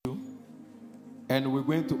and we're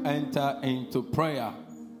going to enter into prayer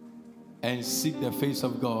and seek the face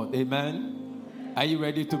of God. Amen. Are you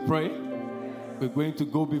ready to pray? We're going to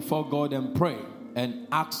go before God and pray and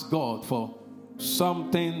ask God for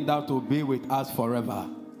something that will be with us forever.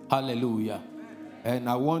 Hallelujah. And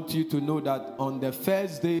I want you to know that on the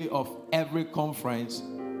first day of every conference,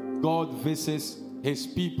 God visits his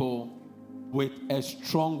people with a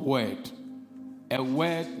strong word, a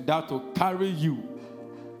word that will carry you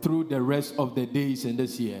through the rest of the days in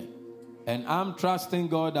this year. And I'm trusting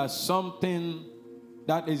God that something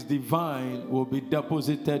that is divine will be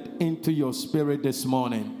deposited into your spirit this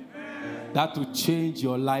morning. That will change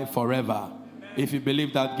your life forever. If you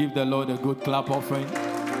believe that, give the Lord a good clap offering.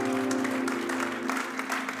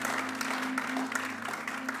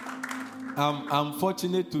 I'm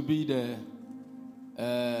fortunate to be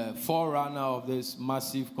the forerunner of this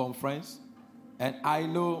massive conference. And I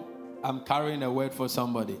know I'm carrying a word for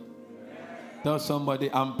somebody. Tell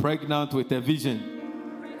somebody, I'm pregnant with a vision.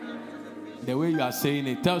 The way you are saying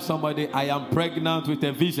it, tell somebody, I am pregnant with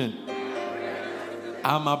a vision.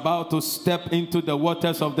 I'm about to step into the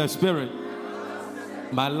waters of the Spirit.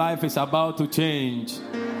 My life is about to change.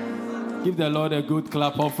 Give the Lord a good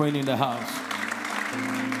clap offering in the house.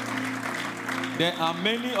 There are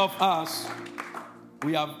many of us,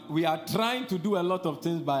 we are trying to do a lot of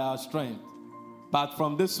things by our strength. But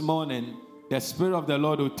from this morning, the Spirit of the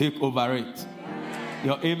Lord will take over it.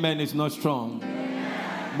 Your amen is not strong.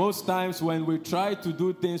 Most times when we try to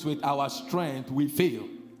do things with our strength, we fail.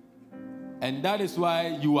 And that is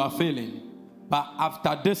why you are failing. But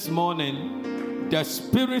after this morning, the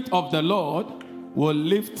Spirit of the Lord will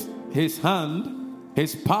lift his hand,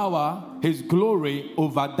 his power, his glory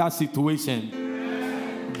over that situation.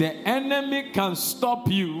 The enemy can stop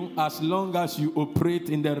you as long as you operate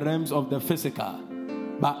in the realms of the physical.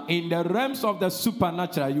 But in the realms of the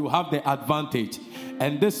supernatural, you have the advantage.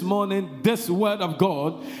 And this morning, this word of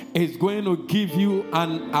God is going to give you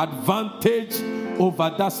an advantage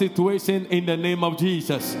over that situation in the name of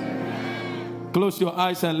Jesus. Close your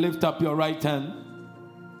eyes and lift up your right hand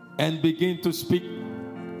and begin to speak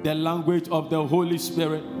the language of the Holy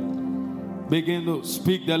Spirit. Begin to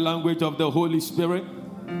speak the language of the Holy Spirit.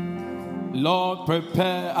 Lord,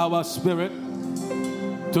 prepare our spirit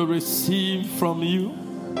to receive from you.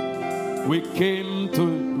 We came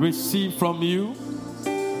to receive from you.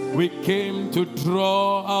 We came to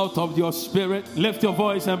draw out of your spirit. Lift your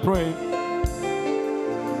voice and pray.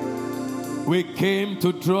 We came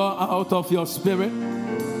to draw out of your spirit.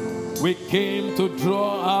 We came to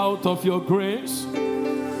draw out of your grace.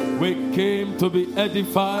 We came to be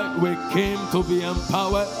edified. We came to be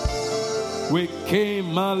empowered. We came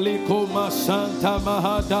Maliko Masanta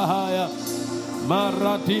Mahadahaya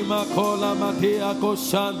Maradima Kola Matia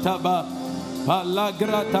Koshantaba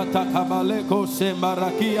Palagrata Takabaleko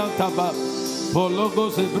Semarakia Taba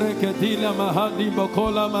Pologo Sebreketila Mahadi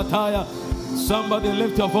Bokola Mataya. Somebody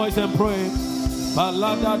lift your voice and pray.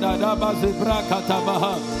 Palada Dadaba Zebraka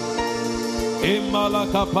Tabaha Imala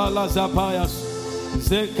Kapala Zapayas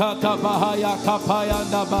Zekata Bahaya Kapaya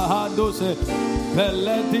Nabahadose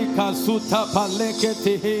Peledi Kasuta Paleke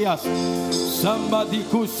Tihias Somebody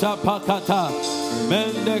Kusha Pakata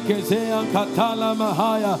Mende Kezean Katala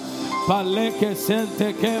Mahaya Paleke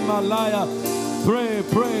Sente Kemalaya. Pray,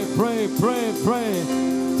 pray, pray, pray, pray.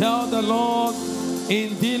 Tell the Lord,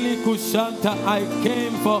 in Dili Kushanta, I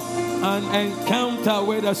came for an encounter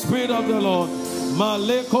with the Spirit of the Lord.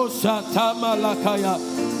 Maleko Shata Malakaya.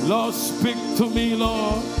 Lord, speak to me,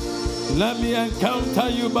 Lord. Let me encounter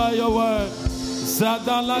you by your word.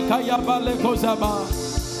 Zadalakaya Baleko Zaba.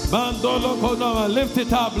 Mandolo Kodama. Lift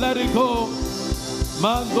it up, let it go.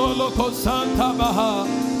 Mandolo Kosanta Baha.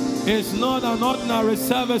 It's not an ordinary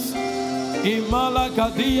service.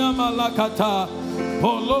 Imalakadia Malakata.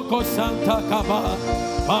 Poloko Santa Kaba.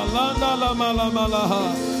 Malanda la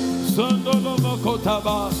Malamalaha. Sondolo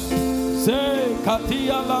Mokotaba. Se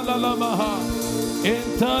Katia la la la Maha.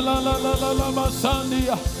 Intala la la la la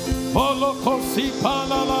Masandia. Poloko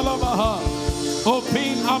Sipala la la Maha.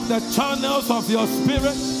 Open up the channels of your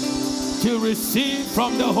spirit to receive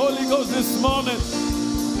from the Holy Ghost this morning.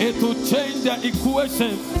 It will change the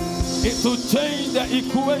equation. It will change the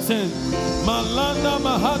equation. Malanda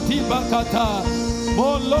Mahati Bakata.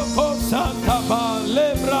 Moloko Santaba.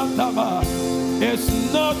 Lebrataba. It's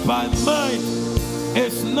not by might.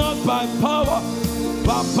 It's not by power.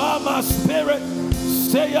 But by my spirit,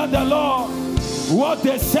 saith the Lord. What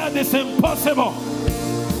they said is impossible.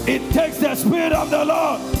 It takes the Spirit of the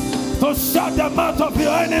Lord to shut the mouth of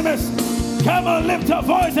your enemies. Come on, lift your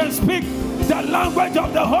voice and speak the language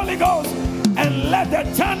of the Holy Ghost, and let the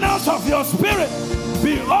channels of your spirit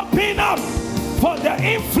be opened up for the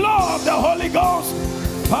inflow of the Holy Ghost.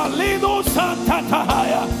 Palido Santa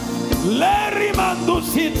Tahaya, Leri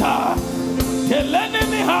Mandusita,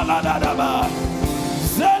 Telenemi Haladadaba,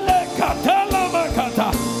 Zele Katala Makata.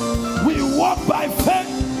 We walk by faith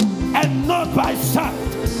and not by sight.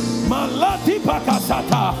 Malati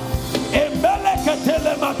Pakasata, Embele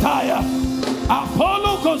Ketele Mataya,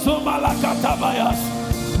 Apollo Kozumalakatabayas,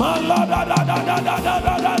 Malada da da da da da da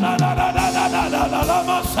da da da da da da da da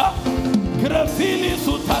Masa, Grafili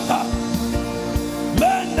Sutata,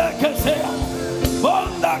 Menda Kesea,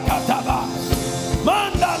 Bonda Kataba,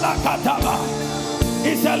 Mandala Kataba.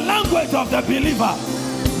 It's a language of the believer.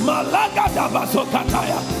 Malaga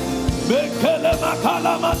Dabasokataya, Bekele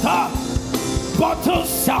Makala Mata. Bottles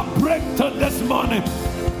shall break till this morning.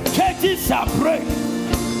 Cages shall break.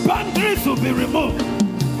 Boundaries will be removed.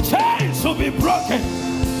 Chains will be broken.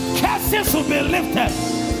 Curses will be lifted.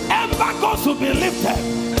 Embargoes will be lifted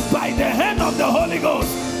by the hand of the Holy Ghost.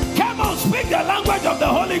 Come on, speak the language of the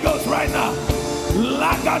Holy Ghost right now.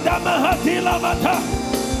 Lagadamahati lamata.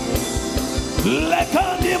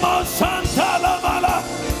 Lekandimo santa lamala.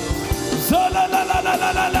 Zola la la la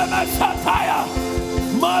la la la la sataya.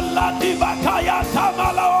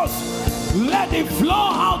 Let it flow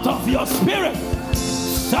out of your spirit.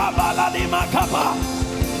 Sabaladi makapa.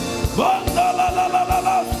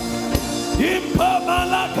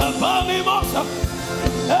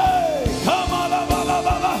 Hey, come on,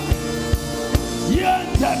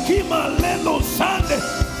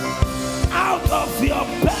 out of your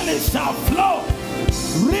belly shall flow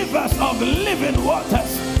rivers of living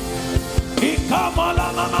waters.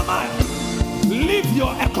 Leave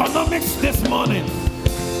your economics this morning.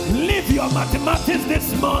 Leave your mathematics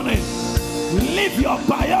this morning. Leave your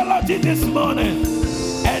biology this morning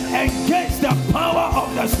and engage the power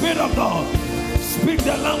of the Spirit of God. Speak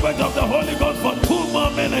the language of the Holy Ghost for 2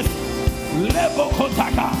 more minutes. Lebo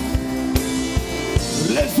kotaka.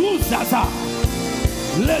 Lezuzaza.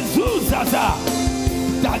 Lezuzaza.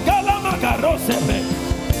 Dagala magarosepe.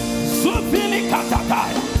 Zufili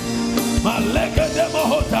katakaya. Maleke de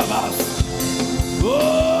mohotabas.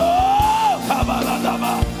 Oh,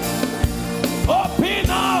 Kabaladaba. Open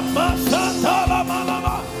up, Masantala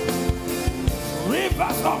Malama.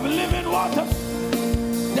 Rivers of living waters.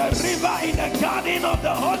 The river in the garden of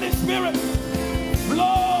the Holy Spirit.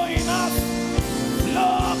 Flow in us.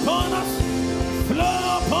 Flow upon us.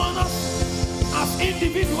 Flow upon us as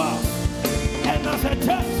individuals and as a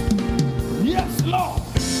church. Yes, Lord.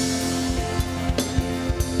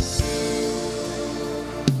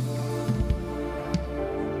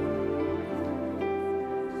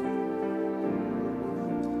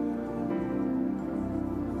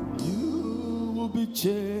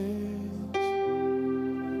 Change.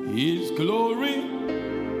 His glory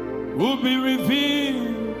will be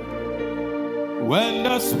revealed when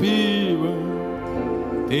the Spirit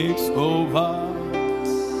takes over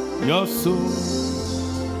your soul.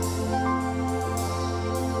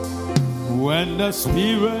 When the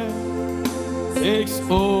Spirit takes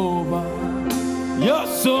over your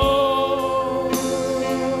soul.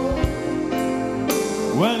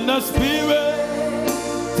 When the Spirit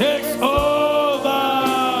takes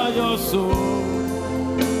over your soul,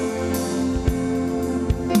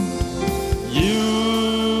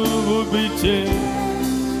 you will be changed.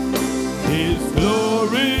 His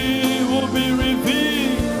glory will be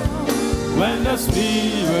revealed when the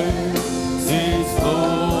Spirit takes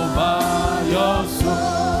over your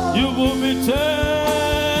soul. You will be changed.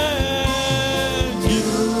 You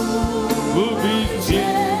will be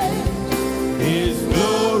changed. His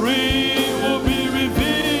glory will be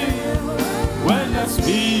revealed when the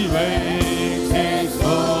Spirit takes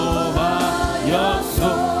over your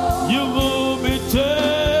soul. You will be changed.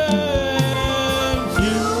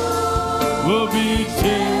 You will be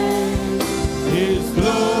changed. His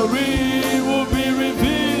glory will be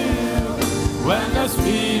revealed when the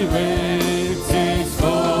Spirit takes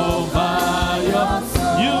over your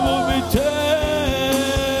soul. You will be changed.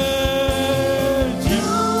 You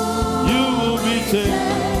will be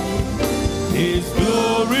changed. His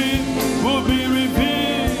glory will be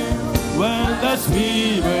revealed when the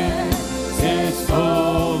Spirit takes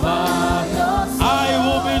over. I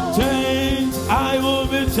will be changed. I will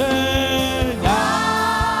be changed.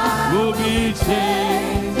 I will be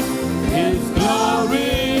changed. His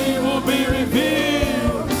glory will be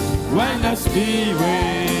revealed when the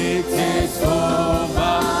Spirit takes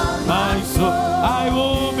over my soul. I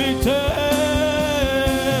will be changed.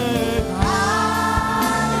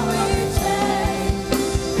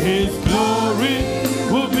 His glory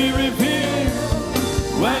will be revealed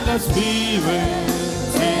when the Spirit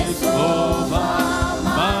takes over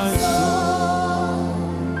my soul.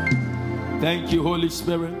 Thank you, Holy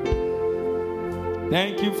Spirit.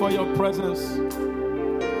 Thank you for your presence.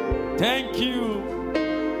 Thank you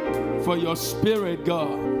for your Spirit, God.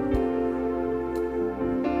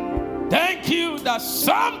 Thank you that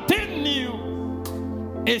something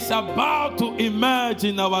new is about to emerge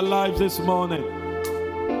in our lives this morning.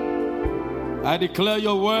 I declare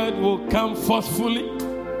your word will come forcefully,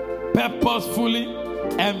 purposefully,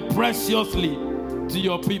 and preciously to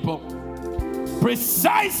your people,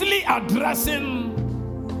 precisely addressing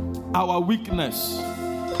our weakness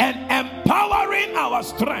and empowering our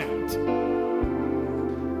strength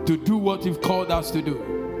to do what you've called us to do.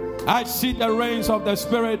 I see the rains of the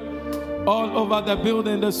Spirit all over the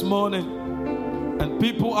building this morning, and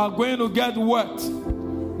people are going to get wet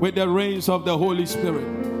with the rains of the Holy Spirit.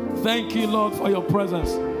 Thank you, Lord, for your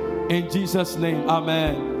presence. In Jesus' name,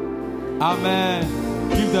 amen. Amen.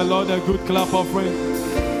 Give the Lord a good clap offering,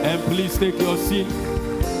 and please take your seat.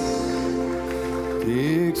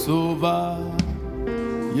 Takes over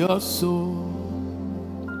your soul.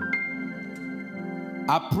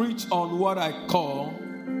 I preach on what I call,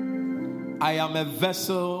 I am a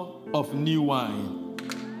vessel of new wine.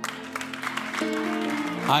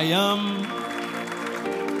 I am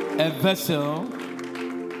a vessel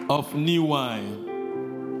of new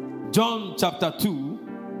wine. John chapter 2,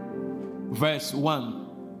 verse 1.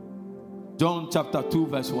 John chapter 2,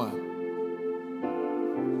 verse 1.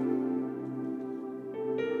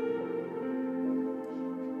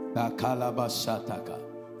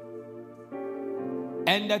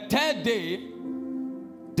 And the third day,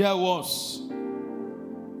 there was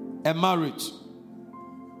a marriage.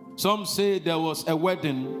 Some say there was a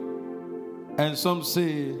wedding, and some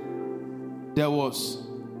say there was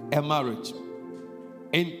a marriage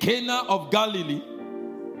in Cana of Galilee,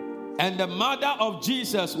 and the mother of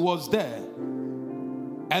Jesus was there,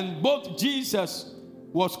 and both Jesus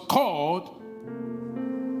was called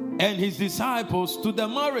and his disciples to the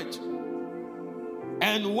marriage.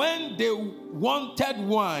 And when they wanted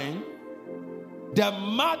wine, the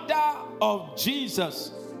mother of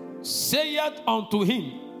Jesus saith unto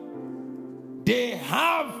him, they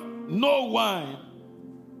have no wine.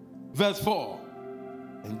 Verse 4.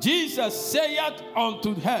 And Jesus saith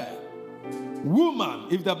unto her, woman.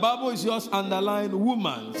 If the Bible is yours, underline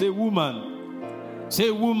woman. Say woman.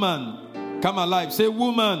 Say woman. Come alive. Say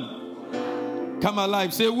woman. Come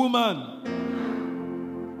alive. Say woman.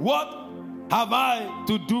 What have I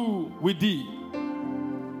to do with thee?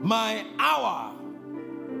 My hour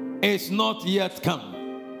is not yet come.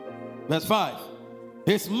 Verse 5.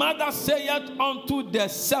 His mother saith unto the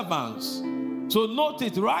servants. So note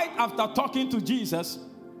it, right after talking to Jesus,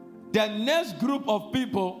 the next group of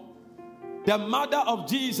people, the mother of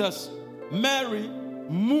Jesus, Mary,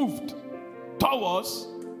 moved towards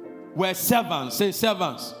were servants. Say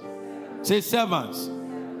servants. Say servants.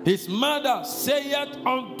 His mother saith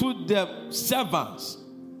unto the servants,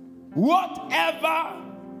 whatever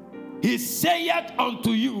he saith unto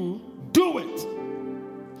you, do it.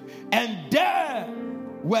 And there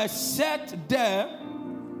were set there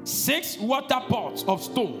 6 water pots of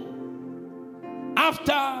stone,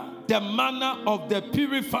 after the manner of the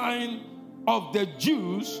purifying of the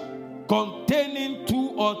Jews, containing 2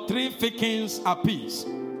 or 3 fictions apiece.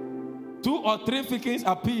 2 or 3 fictions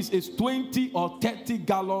apiece is 20 or 30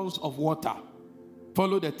 gallons of water.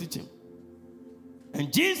 Follow the teaching.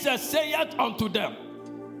 And Jesus saith unto them,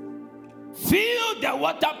 fill the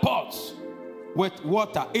water pots with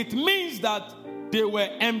water. It means that they were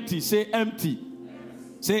empty. Say empty.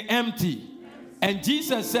 Say empty. And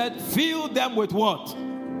Jesus said, fill them with what?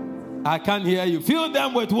 I can't hear you. Fill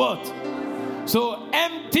them with what? So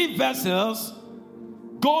empty vessels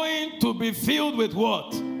going to be filled with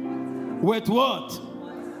what? With what?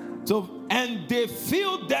 So, and they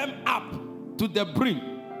filled them up to the brim.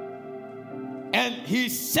 And he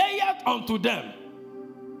saith unto them,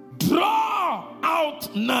 draw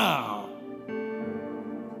out now.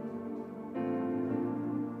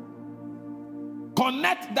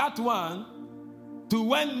 Connect that one to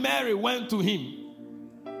when Mary went to him.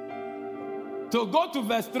 So go to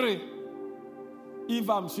verse 3, if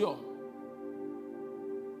I'm sure.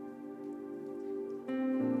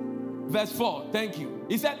 Verse 4, thank you.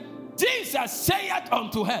 He said, Jesus saith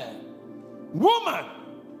unto her, woman,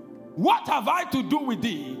 what have I to do with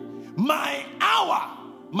thee? My hour,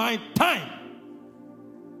 my time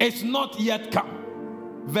is not yet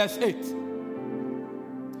come. Verse 8.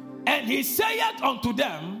 And he saith unto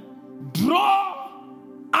them, draw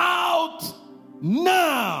out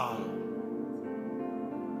now.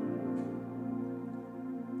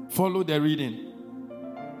 Follow the reading.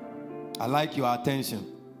 I like your attention.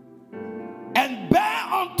 And bear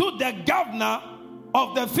unto the governor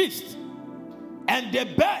of the feast. And they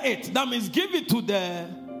bear it. That means give it to the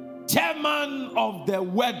chairman of the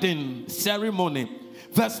wedding ceremony.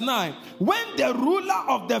 Verse 9. When the ruler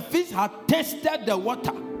of the feast had tasted the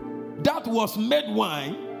water that was made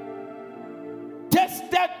wine,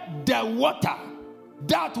 tasted the water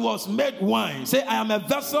that was made wine. Say, I am a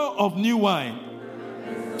vessel of new wine.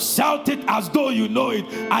 Shout it as though you know it.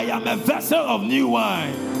 I am a vessel of new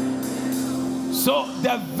wine. So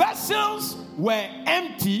the vessels were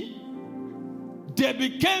empty. They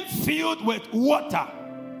became filled with water.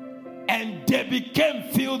 And they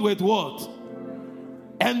became filled with what?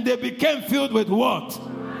 And they became filled with what?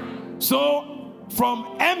 So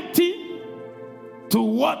from empty to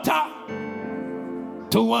water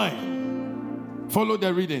to wine. Follow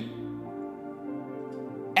the reading.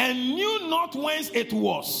 And knew not whence it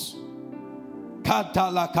was. But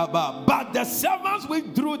the servants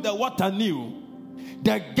which drew the water knew.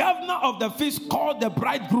 The governor of the feast called the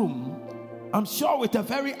bridegroom, I'm sure with a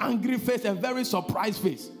very angry face and very surprised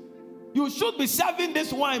face. You should be serving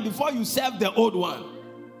this wine before you serve the old one.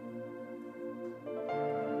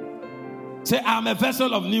 Say, I'm a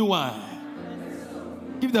vessel of new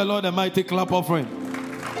wine. Give the Lord a mighty clap offering.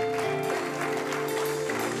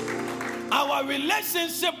 Our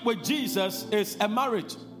relationship with Jesus is a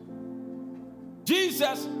marriage.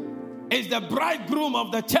 Jesus is the bridegroom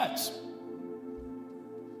of the church.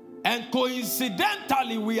 And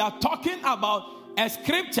coincidentally, we are talking about a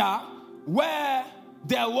scripture where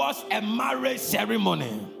there was a marriage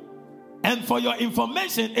ceremony. And for your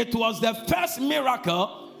information, it was the first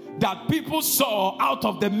miracle that people saw out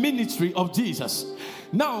of the ministry of Jesus.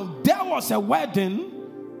 Now, there was a wedding.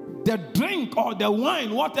 The drink or the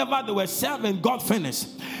wine, whatever they were serving, got finished.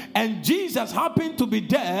 And Jesus happened to be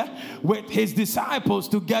there with his disciples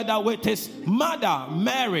together with his mother,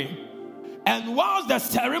 Mary. And whilst the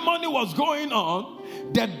ceremony was going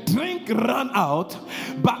on, the drink ran out.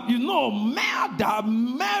 But you know,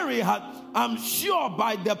 Mary had, I'm sure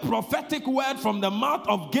by the prophetic word from the mouth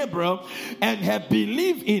of Gabriel and her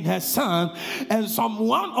belief in her son and some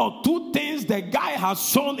one or two things the guy has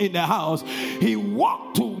shown in the house, he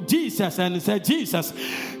walked to Jesus and said, Jesus,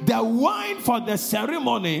 the wine for the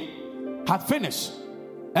ceremony had finished.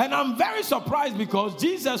 And I'm very surprised because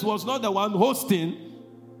Jesus was not the one hosting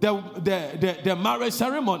the marriage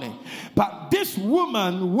ceremony. But this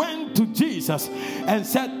woman went to Jesus and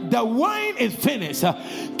said, the wine is finished.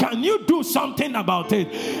 Can you do something about it?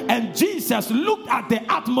 And Jesus looked at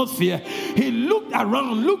the atmosphere. He looked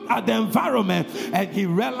around, looked at the environment, and he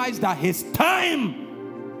realized that his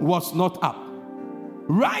time was not up.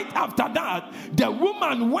 Right after that, the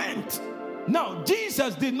woman went. Now,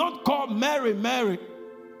 Jesus did not call Mary, Mary.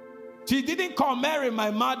 She didn't call Mary my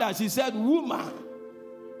mother. She said, woman.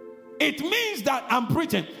 It means that I'm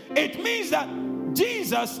preaching. It means that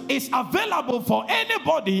Jesus is available for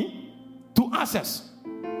anybody to access.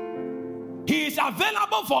 He is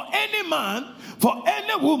available for any man, for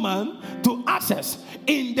any woman to access.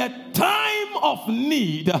 In the time of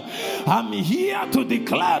need, I'm here to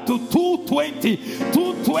declare to 220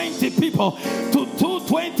 people,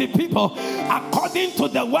 according to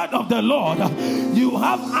the word of the Lord, you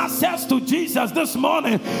have access to Jesus this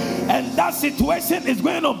morning, and that situation is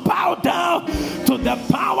going to bow down to the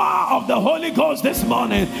power of the Holy Ghost this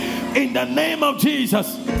morning, in the name of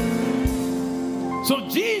Jesus. So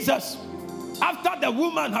Jesus, after the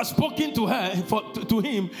woman has spoken to her, to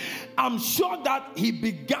him, I'm sure that he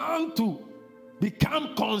began to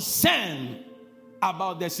become concerned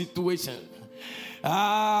about the situation.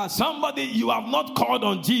 Somebody, you have not called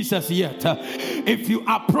on Jesus yet. If you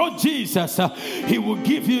approach Jesus, he will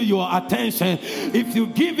give you your attention. If you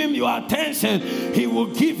give him your attention, he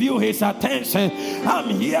will give you his attention.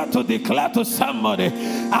 I'm here to declare to somebody,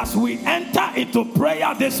 as we enter into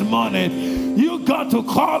prayer this morning, you got to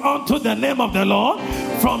call unto the name of the Lord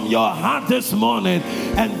from your heart this morning,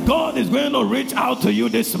 and God is going to reach out to you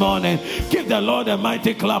this morning. Give the Lord a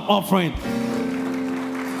mighty clap offering.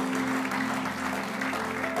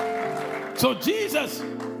 So Jesus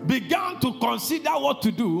began to consider what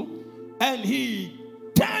to do, and he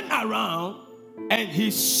turned around and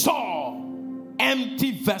he saw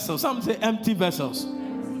empty vessels. Some say empty vessels.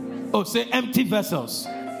 Oh, say empty vessels.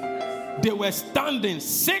 They were standing,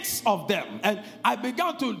 6 of them. And I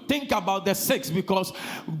began to think about the 6 because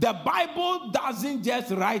the Bible doesn't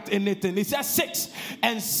just write anything. It says 6.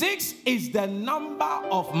 And 6 is the number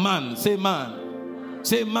of man. Say man.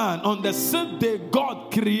 Say man. On the 6th day,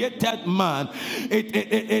 God created man.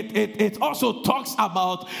 It also talks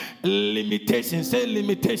about limitation. Say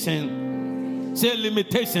limitation. Say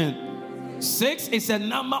limitation. 6 is a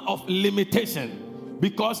number of limitation.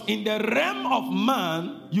 Because in the realm of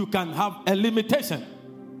man, you can have a limitation.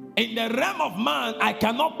 In the realm of man, I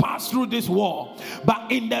cannot pass through this wall.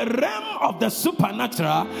 But in the realm of the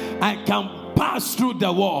supernatural, I can pass through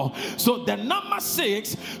the wall. So the number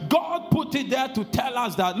 6, God put it there to tell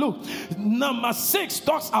us that, look, number 6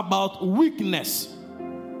 talks about weakness,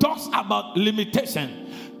 talks about limitation,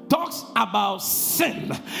 talks about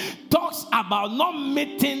sin, talks about not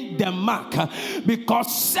meeting the mark,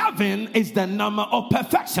 because 7 is the number of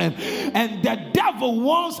perfection, and the devil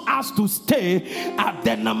wants us to stay at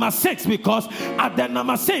the number 6, because at the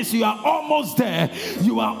number 6 you are almost there,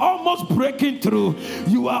 you are almost breaking through,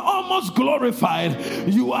 you are almost glorified,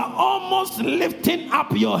 you are almost lifting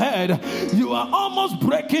up your head, you are almost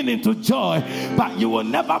breaking into joy, but you will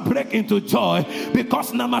never break into joy,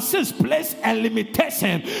 because number 6 placed a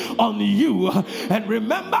limitation on you. And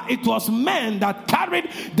remember, it was men that carried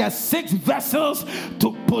the 6 vessels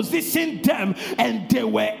to position them, and they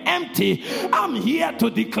were empty. I'm here to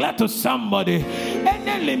declare to somebody,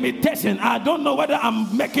 any limitation, I don't know whether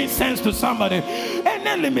I'm making sense to somebody,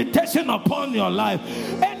 any limitation upon your life,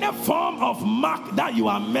 any form of mark that you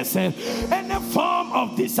are missing, any form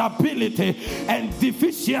of disability and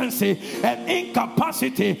deficiency and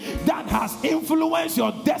incapacity that has influenced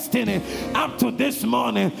your destiny up to this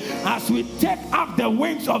morning, as we take up the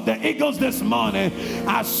wings of the eagles this morning,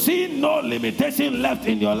 I see no limitation left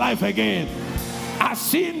in your life again. I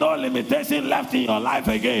see no limitation left in your life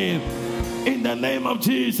again. In the name of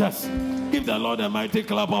Jesus. Give the Lord a mighty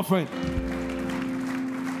clap offering.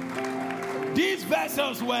 These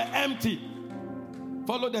vessels were empty.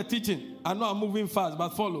 Follow the teaching. I know I'm moving fast, but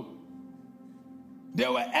follow. They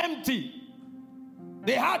were empty.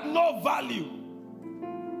 They had no value.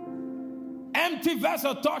 Empty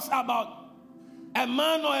vessel talks about a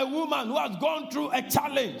man or a woman who has gone through a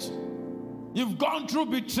challenge. You've gone through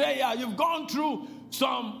betrayal. You've gone through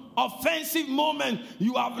some offensive moment.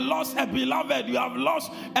 You have lost a beloved. You have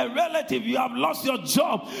lost a relative. You have lost your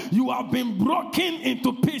job. You have been broken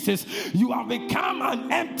into pieces. You have become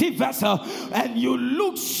an empty vessel, and you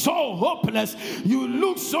look so hopeless. You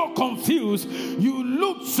look so confused. You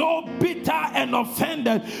look so bitter and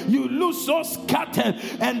offended. You look so scattered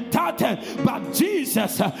and tattered. But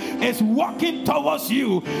Jesus is walking towards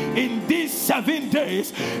you in these 7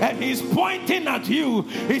 days, and he's pointing at you.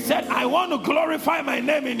 He said, I want to glorify my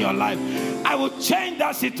name in your life. I will change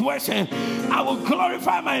that situation. I will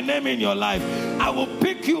glorify my name in your life. I will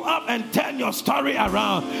pick you up and turn your story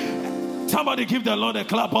around. Somebody give the Lord a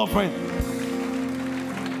clap offering.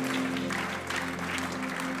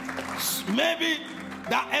 Maybe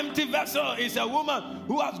that empty vessel is a woman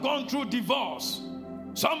who has gone through divorce.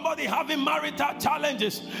 Somebody having marital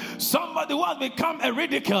challenges. Somebody who has become a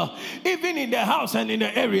ridicule, even in the house and in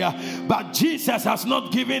the area. But Jesus has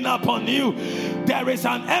not given up on you. There is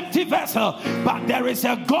an empty vessel, but there is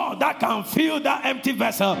a God that can fill that empty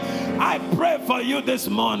vessel. I pray for you this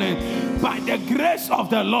morning, by the grace of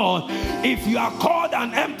the Lord, if you are called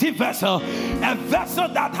an empty vessel, a vessel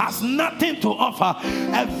that has nothing to offer,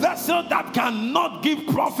 a vessel that cannot give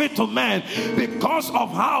profit to men because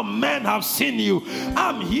of how men have seen you,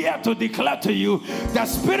 I'm here to declare to you, the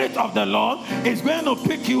Spirit of the Lord is going to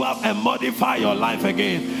pick you up and modify your life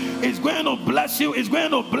again. It's going to bless you. It's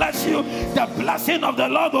going to bless you. The blessing of the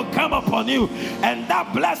Lord will come upon you. And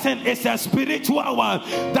that blessing is a spiritual one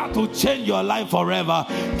that will change your life forever.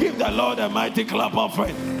 Give the Lord a mighty clap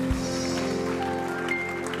offering.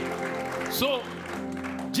 So,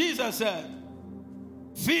 Jesus said,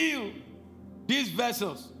 fill these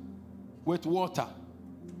vessels with water.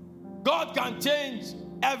 God can change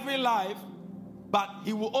every life, but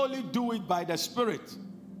he will only do it by the Spirit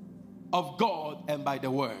of God and by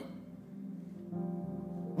the Word.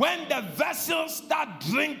 When the vessels start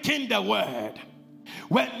drinking the Word,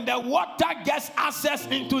 when the water gets access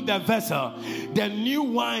into the vessel, the new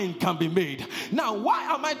wine can be made. Now, why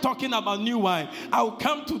am I talking about new wine? I'll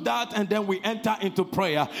come to that and then we enter into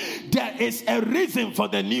prayer. There is a reason for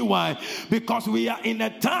the new wine, because we are in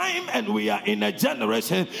a time and we are in a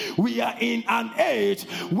generation, we are in an age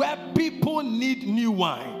where people need new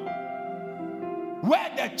wine, where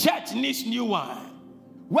the church needs new wine,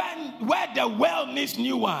 where the world needs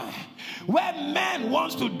new wine, where man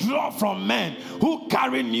wants to draw from men who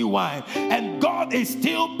carry new wine. And God is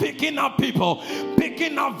still picking up people,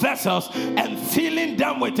 picking up vessels and filling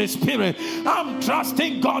them with his Spirit. I'm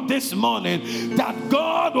trusting God this morning that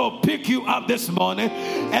God will pick you up this morning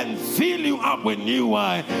and fill you up with new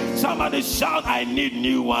wine. Somebody shout, I need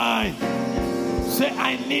new wine. Say,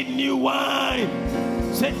 I need new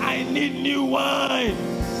wine. Say, I need new wine.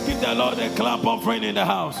 Give the Lord a clap offering in the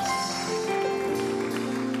house.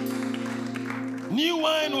 New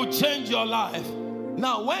wine will change your life.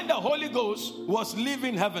 Now, when the Holy Ghost was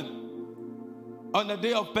leaving heaven on the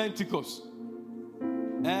day of Pentecost,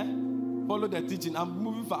 follow the teaching.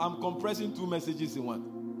 I'm compressing 2 messages in one.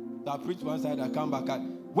 So I preach one side, I come back.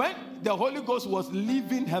 When the Holy Ghost was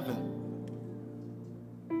leaving heaven,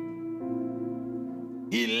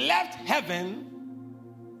 he left heaven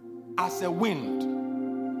as a wind.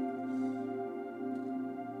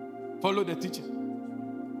 Follow the teaching.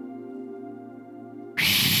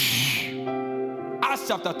 Acts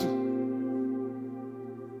chapter 2.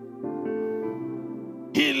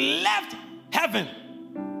 He left heaven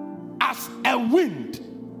as a wind.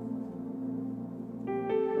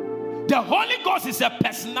 The Holy Ghost is a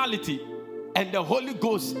personality, and the Holy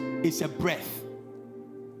Ghost is a breath.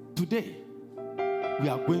 Today, we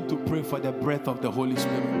are going to pray for the breath of the Holy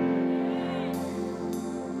Spirit.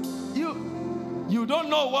 You don't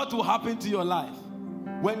know what will happen to your life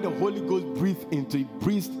when the Holy Ghost breathes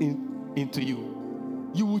into you.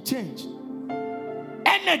 You will change.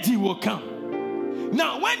 Energy will come.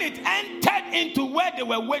 Now, when it entered into where they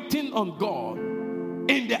were waiting on God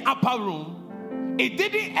in the upper room, it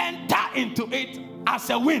didn't enter into it as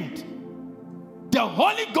a wind. The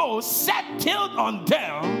Holy Ghost settled on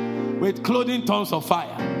them with clothing tongues of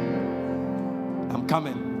fire. I'm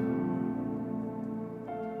coming.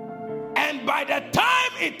 And by the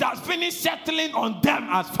time it has finished settling on them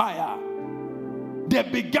as fire, they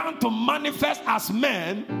began to manifest as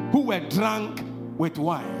men who were drunk with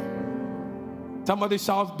wine. Somebody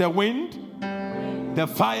shout, the wind, the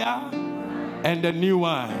fire, and the new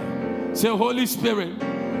wine. Say, Holy Spirit,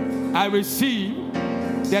 I receive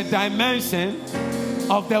the dimension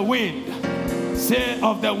of the wind. Say,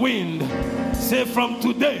 of the wind. Say, from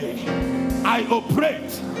today, I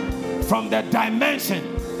operate from the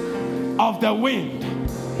dimension of the wind.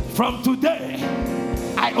 From today,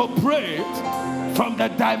 I operate from the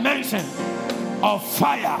dimension of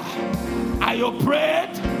fire. I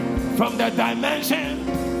operate from the dimension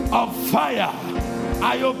of fire.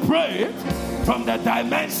 I operate from the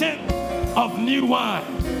dimension of new wine.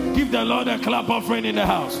 Give the Lord a clap offering in the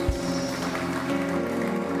house.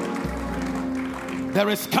 There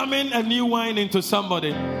is coming a new wine into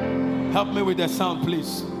somebody. Help me with the sound,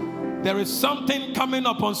 please. There is something coming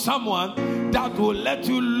upon someone that will let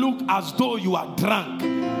you look as though you are drunk.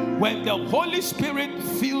 When the Holy Spirit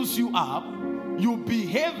fills you up, you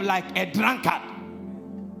behave like a drunkard.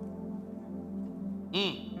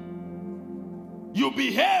 You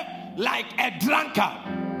behave like a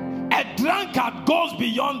drunkard. A drunkard goes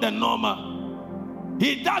beyond the normal.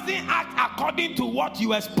 He doesn't act according to what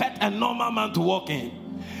you expect a normal man to walk in.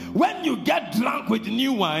 When you get drunk with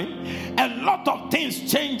new wine, a lot of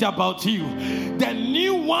things change about you. The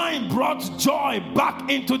new wine brought joy back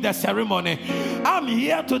into the ceremony. I'm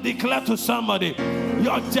here to declare to somebody,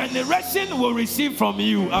 your generation will receive from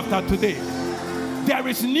you after today. There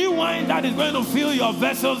is new wine that is going to fill your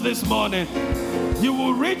vessels this morning. You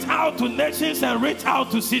will reach out to nations and reach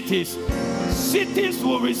out to cities. Cities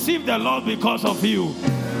will receive the Lord because of you.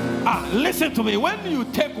 Listen to me. When you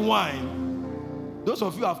take wine, those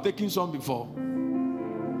of you who have taken some before,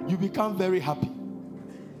 you become very happy.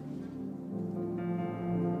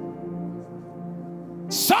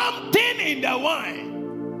 Something in the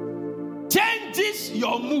wine changes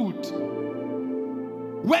your mood.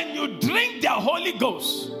 When you drink the Holy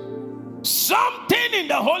Ghost, something in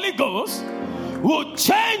the Holy Ghost will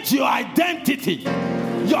change your identity.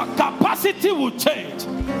 Your capacity will change.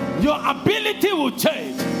 Your ability will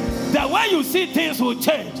change. The way you see things will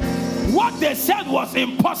change. What they said was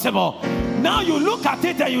impossible, now you look at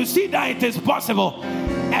it and you see that it is possible.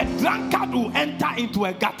 A drunkard will enter into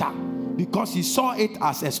a gutter because he saw it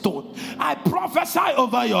as a stone. I prophesy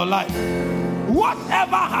over your life.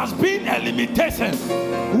 Whatever has been a limitation,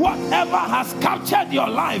 whatever has captured your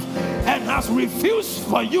life and has refused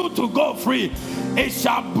for you to go free, it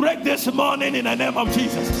shall break this morning in the name of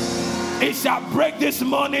Jesus. It shall break this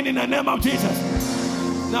morning in the name of Jesus.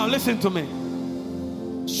 Now listen to me.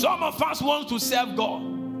 Some of us want to serve God,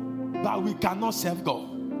 but we cannot serve God.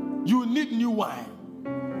 You need new wine.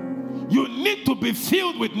 You need to be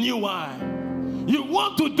filled with new wine. You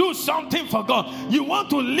want to do something for God. You want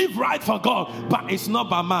to live right for God, but it's not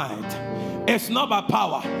by might. It's not by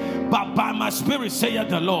power, but by my spirit, saith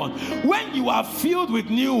the Lord. When you are filled with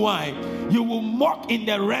new wine, you will walk in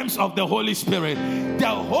the realms of the Holy Spirit. The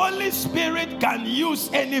Holy Spirit can use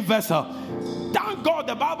any vessel. Thank God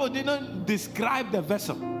the Bible didn't describe the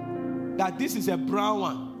vessel. That this is a brown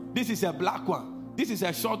one, this is a black one, this is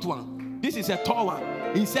a short one, this is a tall one.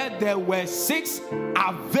 He said there were 6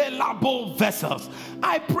 available vessels.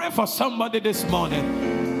 I pray for somebody this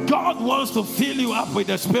morning. God wants to fill you up with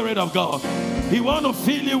the Spirit of God. He wants to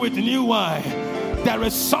fill you with new wine. There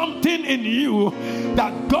is something in you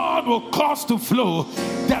that God will cause to flow.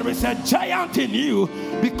 There is a giant in you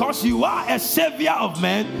because you are a savior of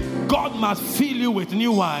men. God must fill you with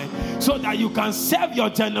new wine so that you can serve your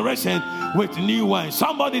generation with new wine.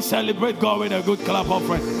 Somebody celebrate God with a good clap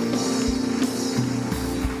offering.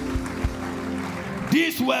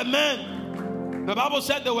 These were men. The Bible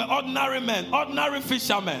said they were ordinary men, ordinary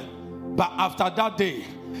fishermen. But after that day,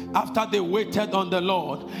 after they waited on the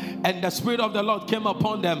Lord and the Spirit of the Lord came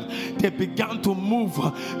upon them, they began to move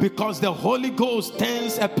because the Holy Ghost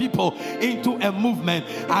turns a people into a movement.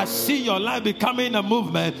 I see your life becoming a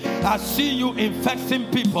movement. I see you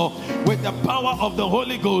infecting people with the power of the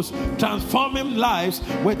Holy Ghost, transforming lives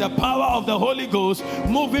with the power of the Holy Ghost,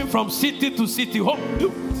 moving from city to city.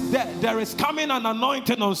 There is coming an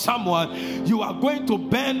anointing on someone. You are going to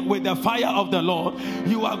burn with the fire of the Lord.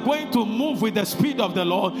 You are going to move with the speed of the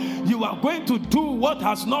Lord. You are going to do what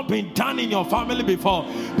has not been done in your family before,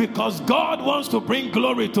 because God wants to bring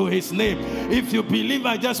glory to his name. If you believe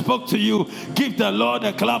I just spoke to you, give the Lord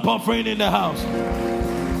a clap offering in the house.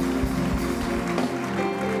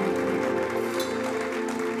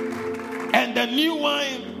 And the new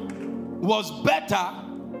wine was better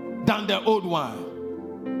than the old wine.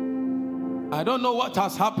 I don't know what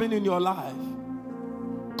has happened in your life.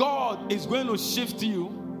 God is going to shift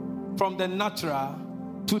you from the natural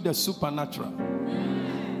to the supernatural.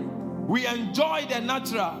 We enjoy the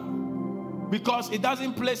natural because it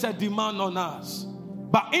doesn't place a demand on us.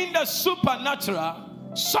 But in the supernatural,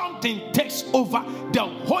 something takes over. The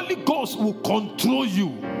Holy Ghost will control you.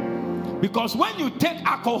 Because when you take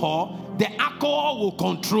alcohol, the alcohol will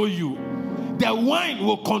control you. The wine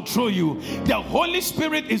will control you. The Holy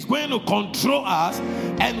Spirit is going to control us.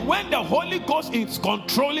 And when the Holy Ghost is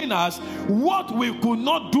controlling us, what we could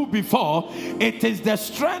not do before, it is the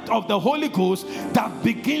strength of the Holy Ghost that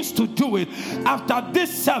begins to do it. After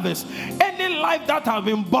this service, any life that has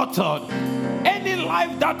been bottled, any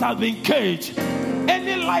life that has been caged,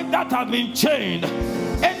 any life that has been chained,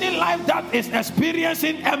 any life that is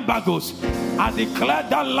experiencing embargoes, I declare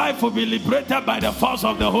that life will be liberated by the force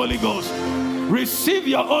of the Holy Ghost. Receive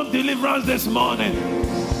your own deliverance this morning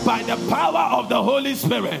by the power of the Holy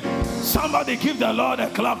Spirit. Somebody give the Lord a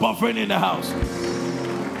clap offering in the house.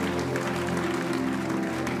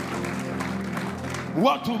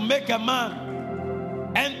 What will make a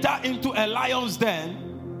man enter into a lion's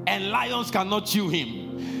den and lions cannot chew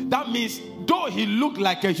him? That means though he looked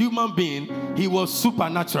like a human being, he was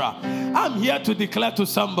supernatural. I'm here to declare to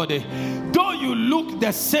somebody, though you look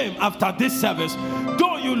the same after this service,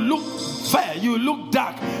 though you look fair, you look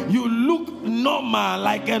dark, you look normal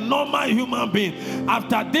like a normal human being,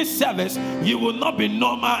 after this service you will not be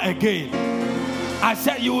normal again. I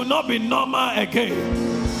said you will not be normal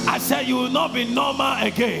again. I said you will not be normal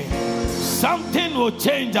again. Something will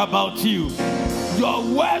change about you. Your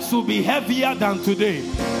words will be heavier than today.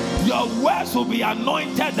 Your words will be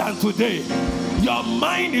anointed than today. Your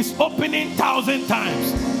mind is opening 1,000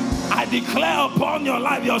 times. I declare upon your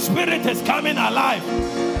life, your spirit is coming alive.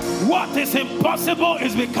 What is impossible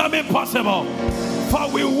is becoming possible. For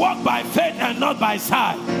we walk by faith and not by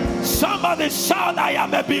sight. Somebody shout, I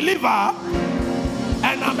am a believer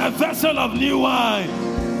and I'm a vessel of new wine.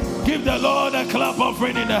 Give the Lord a clap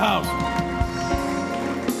offering in the house.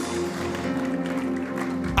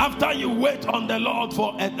 After you wait on the Lord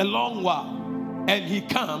for a long while and he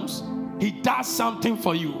comes, he does something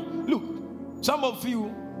for you. Look, some of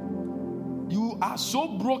you are so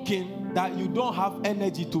broken that you don't have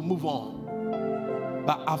energy to move on.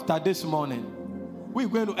 But after this morning, we're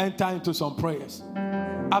going to enter into some prayers.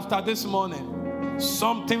 After this morning,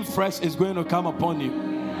 something fresh is going to come upon you.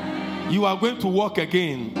 You are going to walk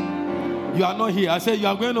again. You are not here. I say you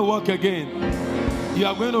are going to walk again. You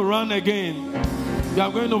are going to run again. You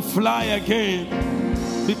are going to fly again.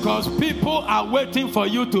 Because people are waiting for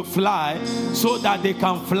you to fly so that they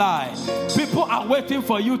can fly. People are waiting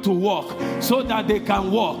for you to walk so that they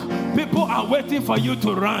can walk. People are waiting for you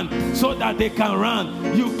to run so that they can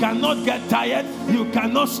run. You cannot get tired. You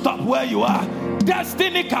cannot stop where you are.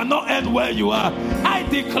 Destiny cannot end where you are. I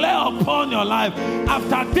declare upon your life,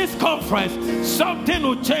 after this conference, something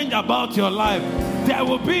will change about your life. There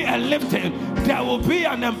will be a lifting. There will be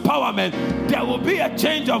an empowerment. There will be a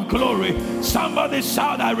change of glory. Somebody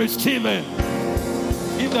shout, I receive it.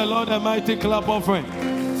 Give the Lord a mighty clap offering.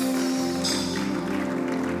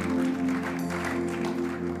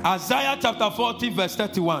 Isaiah chapter 40 verse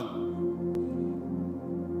 31.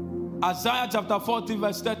 Isaiah chapter 40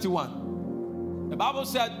 verse 31. The Bible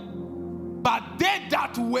said, but they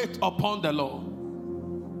that wait upon the Lord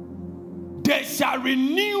they shall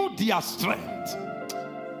renew their strength.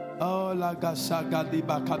 Oh,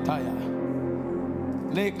 Lagashagadibakataya.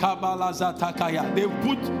 They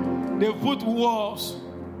put walls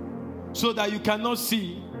so that you cannot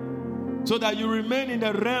see, so that you remain in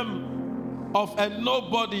the realm of a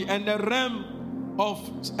nobody and the realm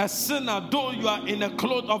of a sinner, though you are in the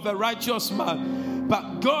cloth of a righteous man.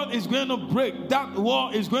 But God is going to break, that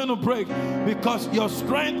wall is going to break, because your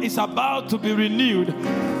strength is about to be renewed.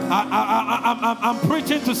 I'm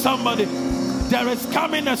preaching to somebody. There is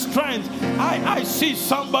coming a strength. I see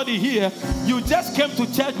somebody here. You just came to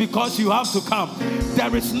church because you have to come.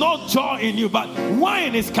 There is no joy in you, but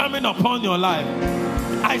wine is coming upon your life.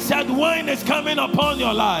 I said wine is coming upon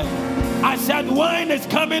your life. I said wine is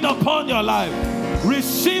coming upon your life.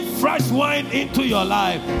 Receive fresh wine into your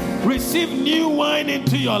life. Receive new wine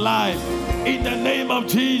into your life. In the name of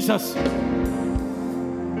Jesus.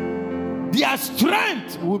 Their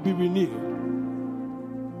strength will be renewed.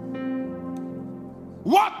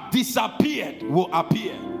 What disappeared will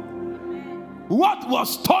appear. What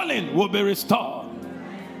was stolen will be restored.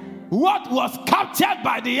 What was captured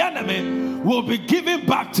by the enemy will be given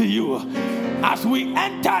back to you. As we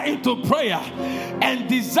enter into prayer and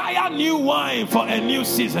desire new wine for a new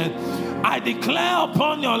season, I declare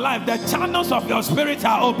upon your life the channels of your spirit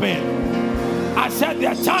are open. I said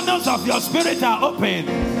the channels of your spirit are open.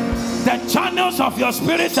 The channels of your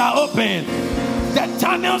spirit are open. The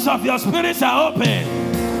channels of your spirits are open.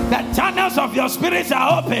 The channels of your spirits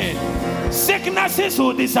are open. Sicknesses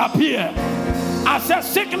will disappear. I said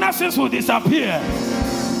sicknesses will disappear.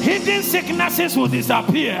 Hidden sicknesses will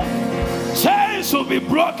disappear. Chains will be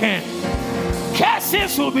broken.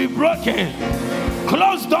 Curses will be broken.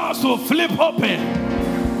 Closed doors will flip open.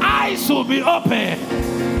 Eyes will be open.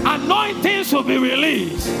 Anointings will be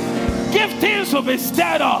released. Giftings will be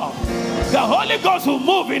stirred up. The Holy Ghost will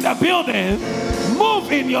move in the building,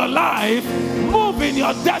 move in your life, move in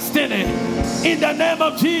your destiny. In the name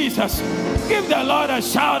of Jesus. Give the Lord a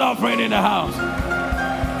shout offering in the house.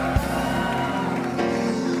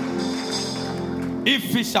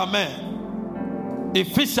 If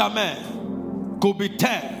fishermen could be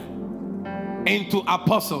turned into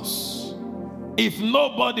apostles, if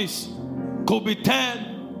nobodies could be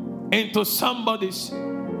turned into somebody's,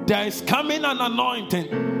 there is coming an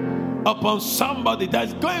anointing upon somebody.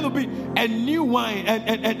 There's going to be a new wine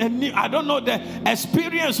and new, I don't know, the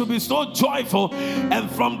experience will be so joyful. And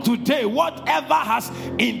from today, whatever has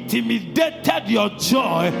intimidated your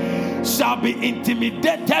joy shall be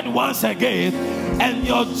intimidated once again, and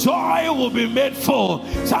your joy will be made full.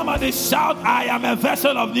 Somebody shout, I am a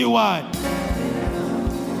vessel of new wine.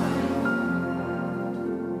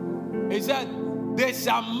 He said, they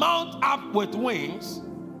shall mount up with wings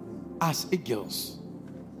as eagles.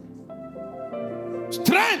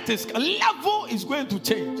 Strength is, level is going to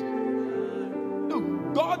change.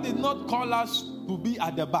 Look, God did not call us to be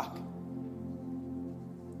at the back.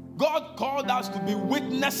 God called us to be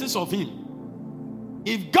witnesses of Him.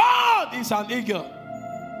 If God is an eagle,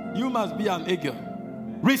 you must be an eagle.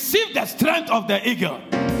 Receive the strength of the eagle.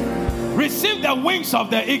 Receive the wings of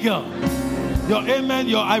the eagle. Your amen,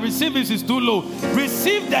 your I receive this is too low.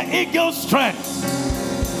 Receive the eagle's strength.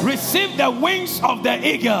 Receive the wings of the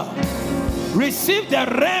eagle. Receive the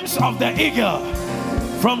realms of the eagle.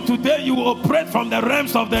 From today, you will operate from the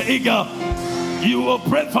realms of the eagle. You will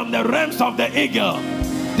operate from the realms of the eagle.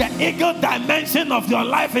 The eagle dimension of your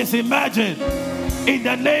life is emerging. In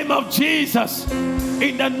the name of Jesus.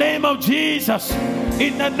 In the name of Jesus.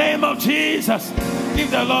 In the name of Jesus.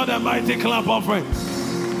 Give the Lord a mighty clap offering.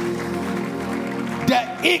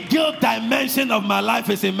 The eagle dimension of my life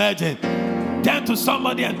is emerging. Turn to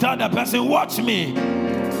somebody and tell the person, watch me.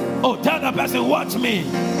 Oh, tell the person, watch me.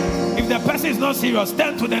 If the person is not serious,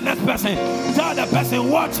 turn to the next person. Tell the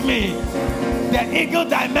person, watch me. The eagle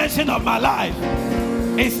dimension of my life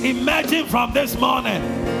is emerging from this morning.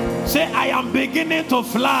 Say, I am beginning to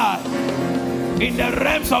fly in the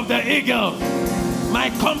realms of the eagle.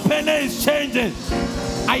 My company is changing.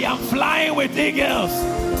 I am flying with eagles.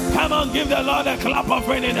 Come on, give the Lord a clap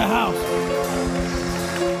offering in the house.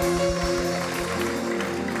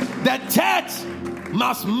 The church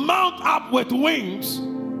must mount up with wings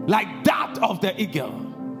like that of the eagle.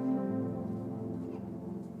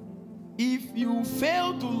 If you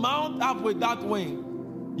fail to mount up with that wing,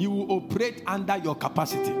 you will operate under your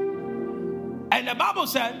capacity. And the Bible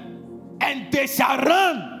said, and they shall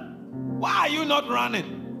run. Why are you not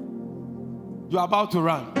running? You are about to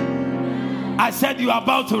run. I said you are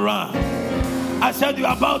about to run. I said you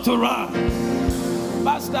are about to run.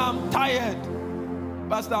 Pastor, I'm tired.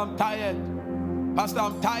 Pastor, I'm tired. Pastor,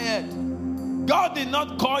 I'm tired. God did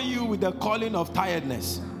not call you with the calling of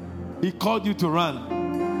tiredness. He called you to run.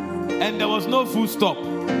 And there was no full stop.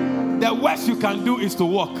 The worst you can do is to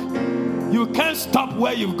walk. You can't stop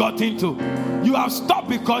where you've got into. You have stopped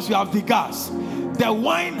because you have the gas. The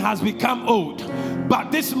wine has become old.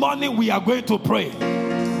 But this morning we are going to pray.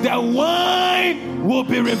 The wine will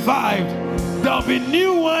be revived. There will be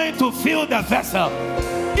new wine to fill the vessel.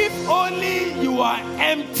 If only you are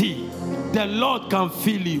empty, the Lord can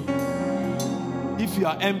fill you. If you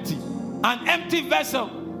are empty. An empty vessel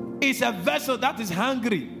is a vessel that is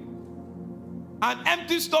hungry. An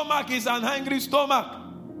empty stomach is an hungry stomach.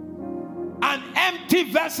 An empty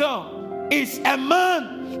vessel is a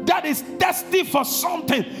man that is thirsty for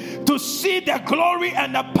something, to see the glory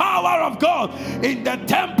and the power of God in the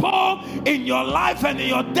temple, in your life and in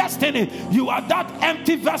your destiny. You are that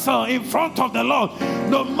empty vessel in front of the Lord.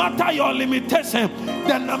 No matter your limitation,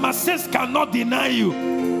 the number 6 cannot deny you.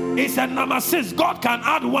 It's a number 6. God can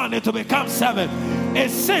add 1, it will become 7.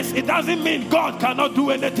 It's 6. It doesn't mean God cannot do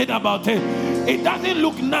anything about it. It doesn't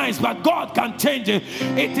look nice, but God can change it.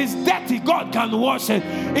 It is dirty, God can wash it.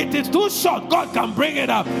 It is too short, God can bring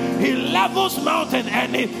it up. He levels mountains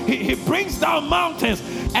and he brings down mountains,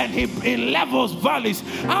 and he levels valleys.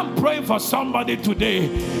 I'm praying for somebody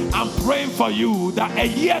today. I'm praying for you that a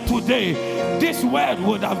year today, this word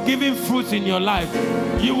would have given fruit in your life.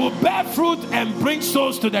 You will bear fruit and bring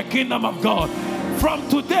souls to the kingdom of God. From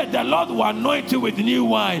today, the Lord will anoint you with new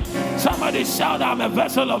wine. Somebody shout, I'm a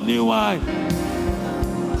vessel of new wine.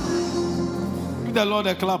 Give the Lord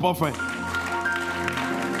a clap offering.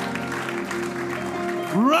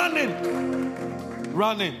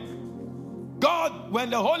 Running. God,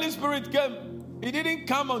 when the Holy Spirit came, He didn't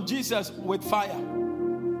come on Jesus with fire.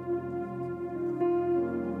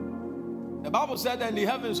 The Bible said that the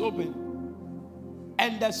heavens opened,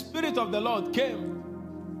 and the Spirit of the Lord came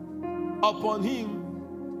upon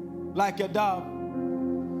Him like a dove,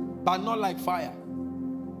 but not like fire.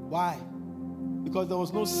 Why? Because there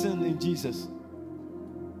was no sin in Jesus.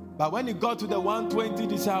 But when He got to the 120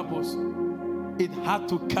 disciples, it had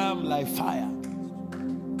to come like fire.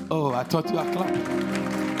 Oh, I thought you were clapping.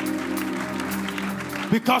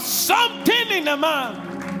 Because something in a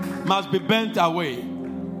man must be bent away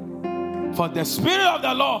for the Spirit of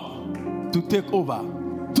the Lord to take over.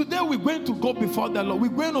 Today we're going to go before the Lord. We're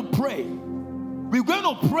going to pray. We're going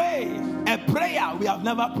to pray a prayer we have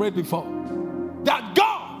never prayed before. That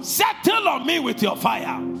God, settle on me with your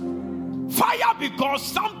fire. Fire because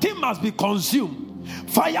something must be consumed.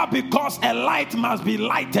 Fire because a light must be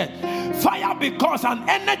lighted. Fire because an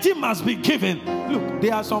energy must be given. Look,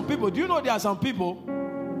 there are some people. Do you know there are some people,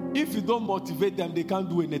 if you don't motivate them, they can't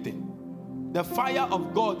do anything. The fire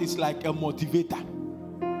of God is like a motivator.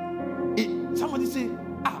 Somebody say,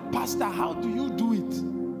 Pastor, how do you do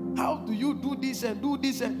it? How do you do this and do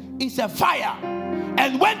this? And it's a fire.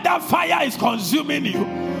 And when that fire is consuming you,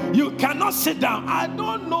 you cannot sit down. I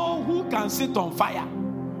don't know who can sit on fire.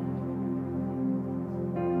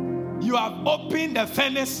 You have opened the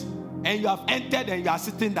furnace and you have entered and you are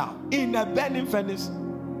sitting down. In a burning furnace,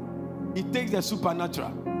 it takes the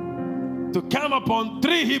supernatural to come upon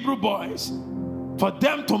 3 Hebrew boys for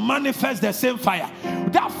them to manifest the same fire.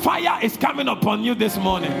 That fire is coming upon you this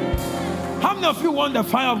morning. How many of you want the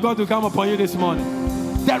fire of God to come upon you this morning?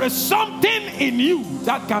 There is something in you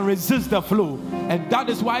that can resist the flow. And that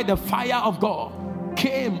is why the fire of God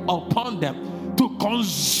came upon them to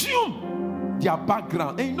consume their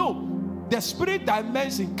background. And you know, the spirit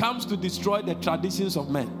dimension comes to destroy the traditions of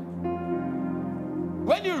men.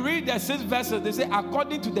 When you read the 6th verse, they say,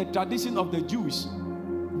 according to the tradition of the Jews,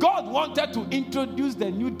 God wanted to introduce the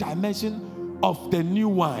new dimension of the new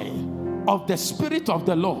wine, of the Spirit of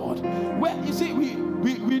the Lord. Well, you see, we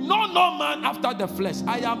know no man after the flesh.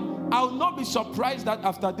 I will not be surprised that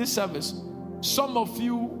after this service, some of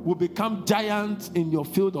you will become giants in your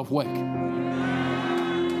field of work.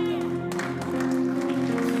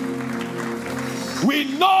 We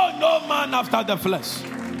know no man after the flesh.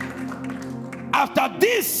 After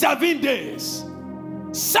these 7 days,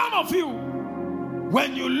 some of you,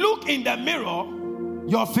 when you look in the mirror,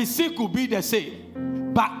 your physique will be the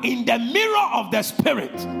same. But in the mirror of the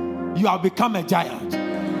Spirit, you have become a giant.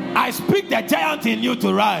 I speak the giant in you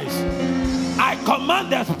to rise. I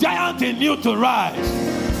command the giant in you to rise.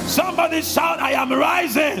 Somebody shout, I am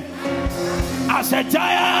rising as a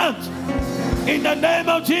giant in the name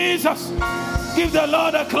of Jesus. Give the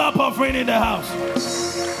Lord a clap offering in the house.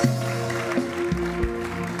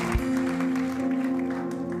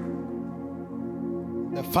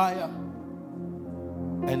 The fire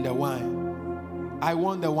and the wine. I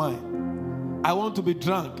want the wine. I want to be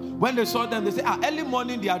drunk. When they saw them, they say, early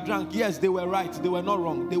morning they are drunk. Yes, they were right. They were not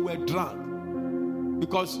wrong. They were drunk.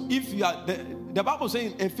 Because if you are, the Bible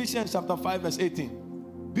says in Ephesians chapter 5 verse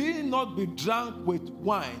 18, be not be drunk with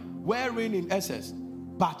wine, wherein in excess,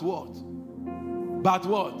 but what? But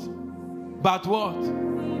what? But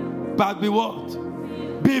what? But be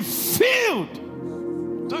what? Be filled.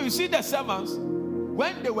 So you see the servants,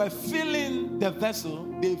 when they were filling the vessel,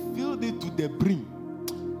 they filled it to the brim.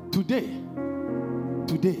 Today,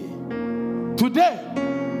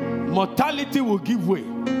 mortality will give way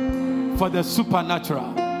for the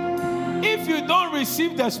supernatural. If you don't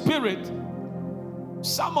receive the Spirit,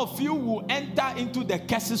 some of you will enter into the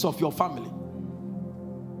curses of your family.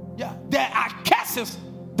 Yeah, there are curses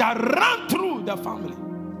that run through the family.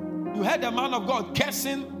 You heard the man of God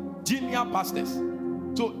cursing junior pastors.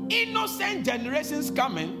 So innocent generations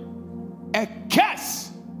coming, a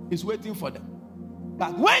curse is waiting for them.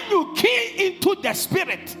 But when you key into the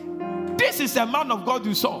Spirit, this is a man of God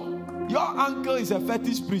you saw. Your uncle is a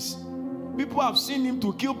fetish priest. People have seen him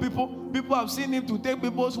to kill people. People have seen him to take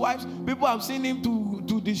people's wives. People have seen him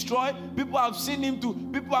to destroy. People have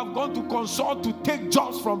gone to consult to take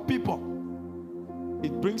jobs from people.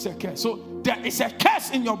 It brings a curse. So there is a curse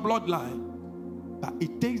in your bloodline. But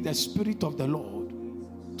it takes the Spirit of the Lord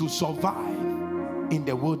to survive in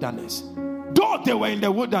the wilderness. Though they were in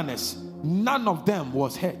the wilderness, none of them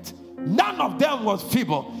was hurt. None of them was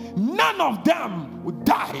feeble. None of them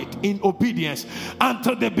died in obedience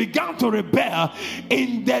until they began to rebel.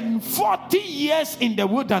 In the 40 years in the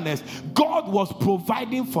wilderness, God was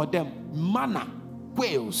providing for them manna,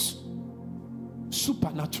 quails,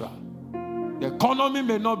 supernatural. The economy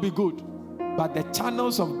may not be good, but the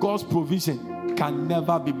channels of God's provision can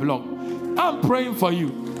never be blocked. I'm praying for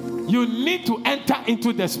you. You need to enter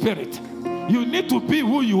into the Spirit. You need to be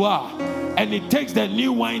who you are. And it takes the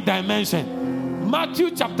new wine dimension.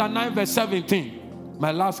 Matthew chapter 9 verse 17.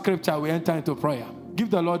 My last scripture, we enter into prayer. Give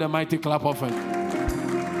the Lord a mighty clap offering.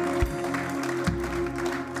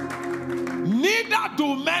 Neither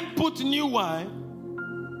do men put new wine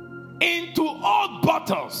into old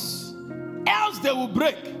bottles, else they will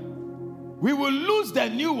break. We will lose the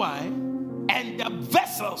new wine, and the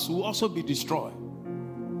vessels will also be destroyed.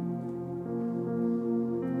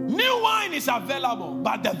 New wine is available,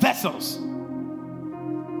 but the vessels.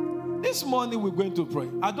 This morning we're going to pray.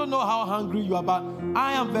 I don't know how hungry you are, but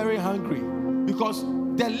I am very hungry, because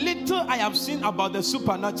the little I have seen about the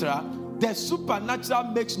supernatural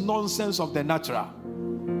makes nonsense of the natural.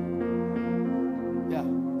 Yeah.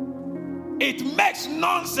 It makes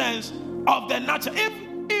nonsense of the natural.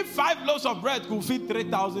 If 5 loaves of bread could feed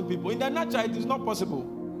 3,000 people, in the natural it is not possible.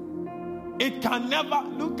 It can never.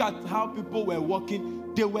 Look at how people were walking.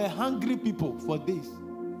 They were hungry people for days.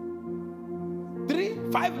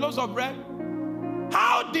 5 loaves of bread.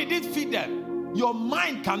 How did it feed them? Your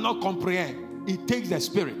mind cannot comprehend. It takes the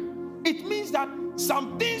Spirit. It means that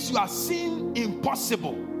some things you are seeing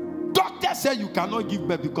impossible. Doctor said you cannot give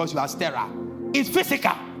birth because you are sterile. It's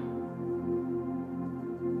physical.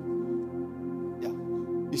 Yeah,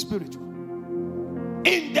 it's spiritual.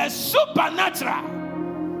 In the supernatural,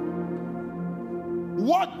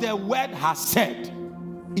 what the word has said,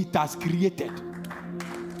 it has created.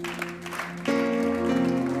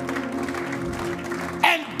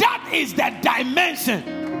 And that is the dimension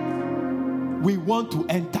we want to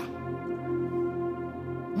enter.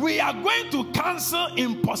 We are going to cancel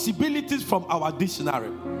impossibilities from our dictionary.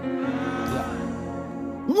 Yeah.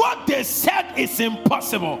 What they said is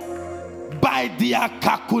impossible, by their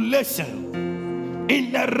calculation,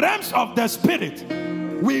 in the realms of the Spirit,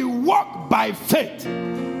 we walk by faith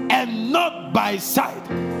and not by sight.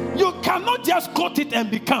 You cannot just quote it and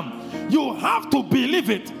become. You have to believe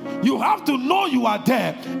it. You have to know you are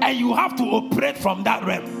there, and you have to operate from that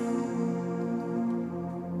realm.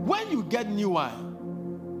 When you get new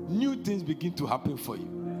wine, new things begin to happen for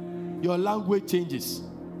you. Your language changes.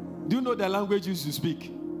 Do you know the language you used to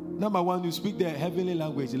speak? Number one, you speak the heavenly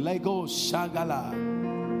language. Lego Shagala,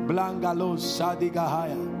 Blangalo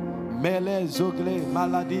Shadigahaya, Mele Zogle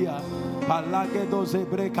Maladia, Palagedo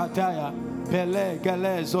Zebrekataya, Pele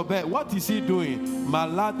Gele Zobe. What is he doing?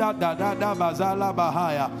 Malada Dadada Bazala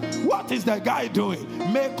Bahaya. What is the guy doing?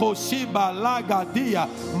 Meko Shiba Lagadia,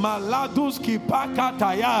 Maladuski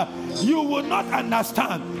Pakataya. You will not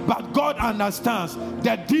understand, but God understands.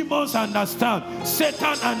 The demons understand.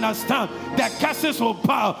 Satan understands. The curses will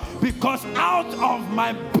bow, because out of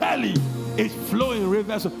my belly is flowing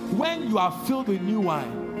rivers. When you are filled with new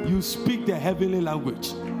wine, you speak the heavenly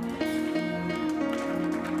language.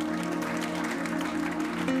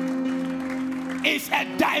 It's a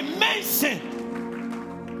dimension,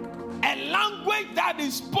 a language language that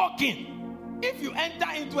is spoken. If you enter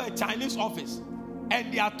into a Chinese office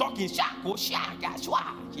and they are talking,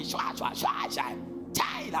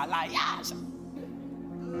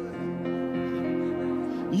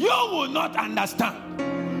 you will not understand.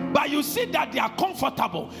 But you see that they are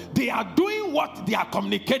comfortable. They are doing what they are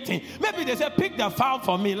communicating. Maybe they say, pick the file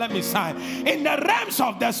for me, let me sign. In the realms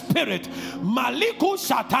of the spirit, Maliku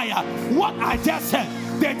Shataya, what I just said,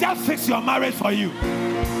 they just fix your marriage for you.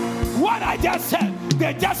 What I just said,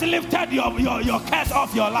 they just lifted your curse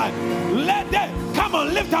off your life. Let them, come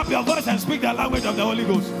on, lift up your voice and speak the language of the Holy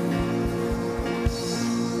Ghost.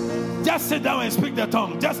 Just sit down and speak the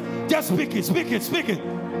tongue. Just speak it, speak it, speak it.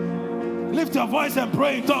 Lift your voice and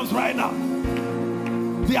pray in tongues right now.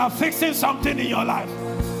 They are fixing something in your life.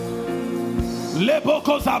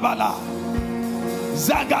 Leboko Zabala.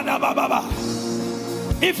 Zagada Baba.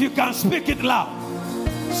 If you can speak it loud,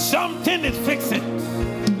 something is fixing.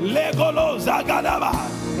 Legolo Zagadaba.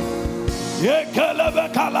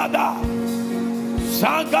 Yekelebe Kalada.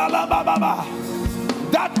 Sangala Baba.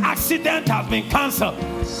 That accident has been cancelled.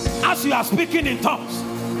 As you are speaking in tongues,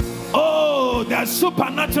 oh, the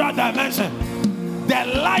supernatural dimension, the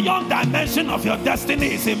lion dimension of your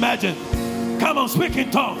destiny is emerging. Come on, speak in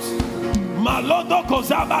tongues. Malodo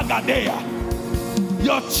Kozaba Gadea.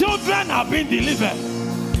 Your children are being delivered.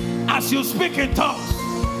 As you speak in tongues,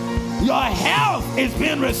 your health is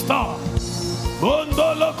being restored.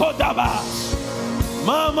 Bondolo Kodaba.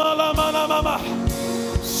 Mama la mama mama.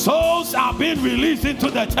 Souls are being released into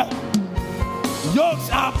the church. Yokes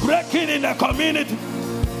are breaking in the community.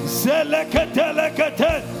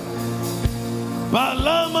 Zelekete.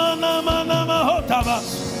 Balama nama nama hotabas.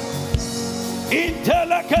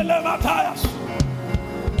 Intelekele matayas.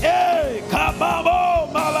 Hey,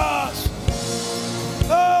 kababo malas.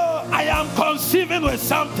 Oh, I am conceiving with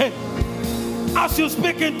something. As you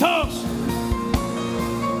speak in tongues,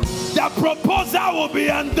 the proposal will be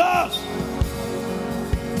endorsed.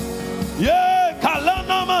 Yeah,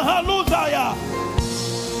 kalana mahaluzaya.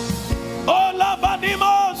 Ola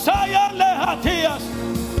badimo saya lehatias.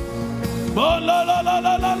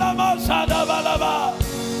 Bololololololama masada balaba.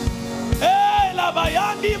 Eh, la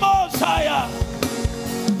bayandi mo saya.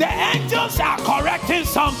 The angels are correcting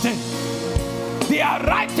something. They are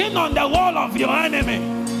writing on the wall of your enemy.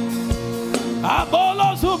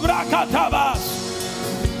 Abolo subrakatabas.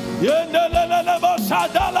 Yendelelele bo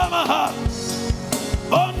sadala maha.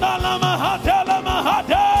 Ondala mahatela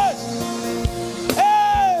mahates.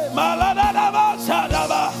 Eh, malada ba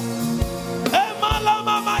sadaba. Eh,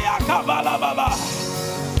 malama mayaka balababa.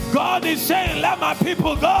 God is saying, let my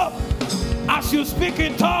people go. As you speak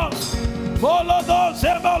in tongues. Bolodo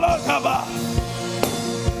zebolokaba.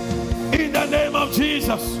 In the name of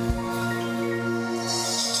Jesus.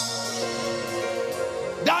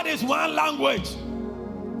 That is one language.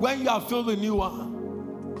 When you are filled with new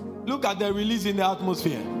one, look at the release in the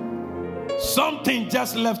atmosphere. Something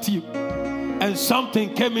just left you and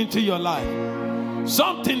something came into your life.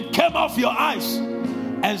 Something came off your eyes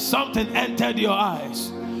and something entered your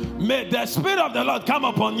eyes. May the Spirit of the Lord come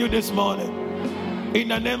upon you this morning. In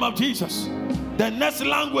the name of Jesus. The next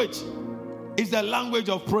language is the language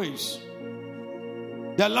of praise.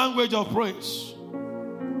 The language of praise.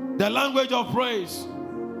 The language of praise.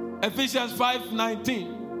 Ephesians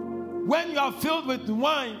 5:19. When you are filled with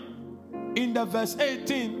wine, in the verse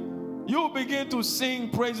 18, you begin to sing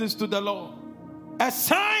praises to the Lord. A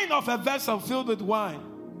sign of a vessel filled with wine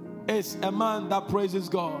is a man that praises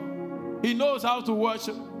God. He knows how to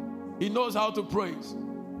worship. He knows how to praise.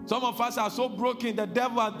 Some of us are so broken, the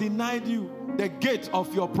devil has denied you the gate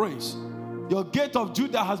of your praise. Your gate of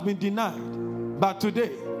Judah has been denied. But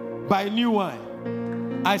today, by new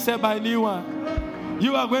wine, I said by new wine,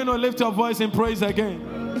 you are going to lift your voice in praise again.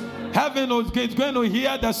 Heaven is going to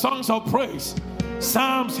hear the songs of praise,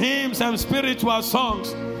 psalms, hymns, and spiritual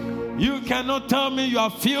songs. You cannot tell me you are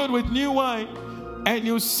filled with new wine and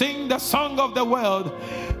you sing the song of the world.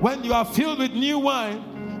 When you are filled with new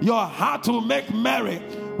wine, your heart will make merry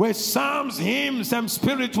with psalms, hymns, and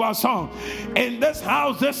spiritual songs. In this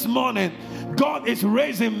house this morning, God is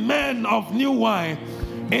raising men of new wine.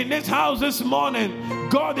 In this house this morning,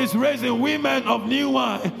 God is raising women of new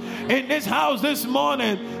wine. In this house this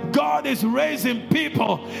morning, God is raising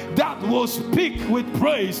people that will speak with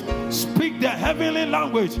praise, speak the heavenly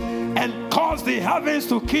language, and cause the heavens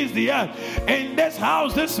to kiss the earth. In this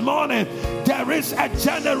house this morning, there is a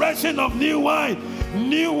generation of new wine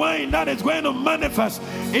that is going to manifest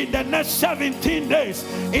in the next 17 days,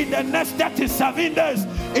 in the next 37 days,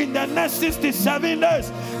 in the next 67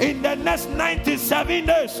 days, in the next 97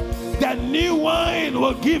 days. The new wine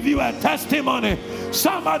will give you a testimony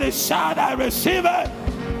Somebody shout, I receive it.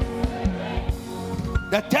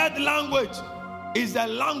 The third language is the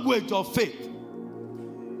language of faith.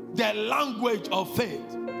 The language of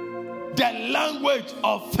faith. The language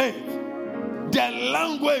of faith. The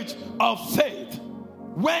language of faith.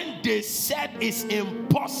 When they said it's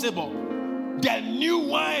impossible, the new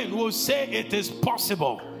wine will say it is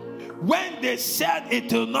possible. When they said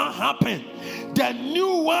it will not happen, the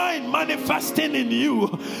new wine manifesting in you,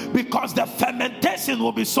 because the fermentation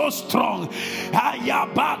will be so strong.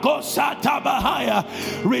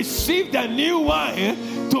 Receive the new wine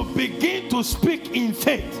to begin to speak in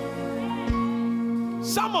faith.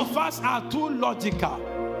 Some of us are too logical.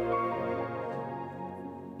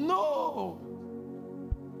 No.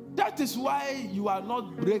 That is why you are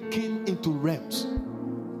not breaking into realms.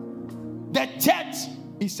 The church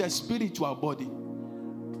is a spiritual body.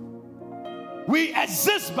 We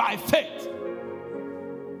exist by faith.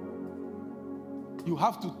 You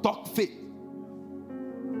have to talk faith.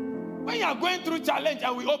 When you are going through challenge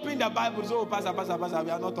and we open the Bible, so Pastor,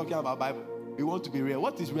 we are not talking about Bible. We want to be real.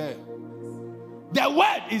 What is real? The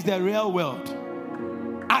word is the real world.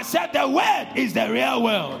 I said the word is the real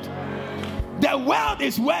world. The world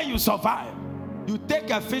is where you survive. You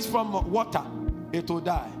take a fish from water, it will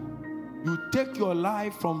die. You take your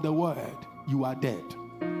life from the word, you are dead.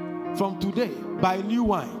 From today, by new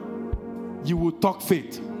wine, you will talk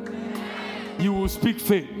faith. You will speak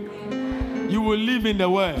faith. You will live in the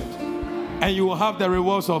word. And you will have the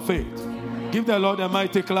rewards of faith. Give the Lord a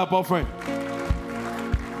mighty clap offering.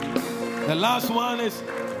 The last one is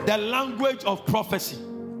the language of prophecy.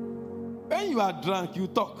 When you are drunk, you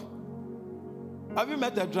talk. Have you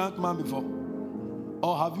met a drunk man before?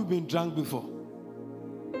 Or have you been drunk before?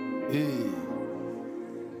 Hey.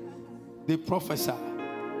 They prophesy.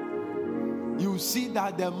 You see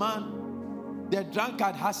that the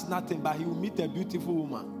drunkard has nothing, but he will meet a beautiful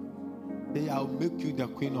woman. They will make you the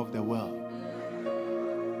queen of the world.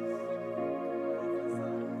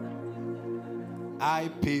 I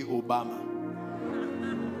pay Obama.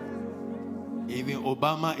 Even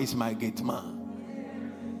Obama is my gate man.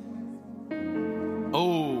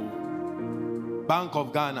 Oh, Bank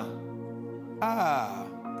of Ghana.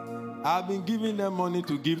 I've been giving them money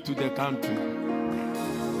to give to the country.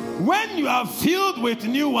 When you are filled with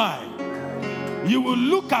new wine, you will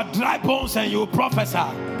look at dry bones and you will prophesy.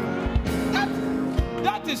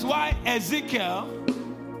 That is why Ezekiel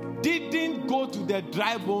didn't go to the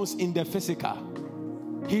dry bones in the physical.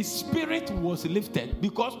 His spirit was lifted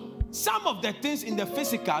because some of the things in the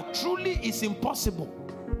physical truly is impossible.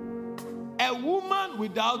 A woman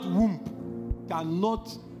without womb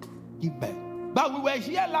cannot give birth. But we were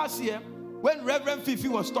here last year when Reverend Fifi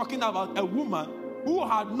was talking about a woman who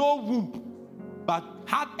had no womb but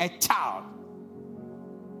had a child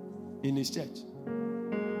in his church.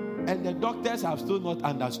 And the doctors have still not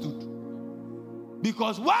understood.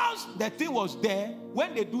 Because once the thing was there,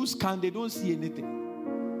 when they do scan, they don't see anything.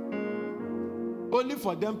 Only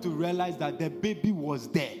for them to realize that the baby was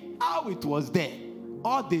there. How it was there.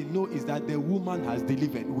 All they know is that the woman has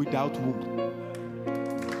delivered without womb.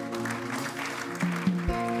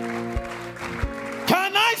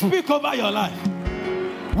 Can I speak over your life?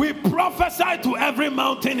 We prophesy to every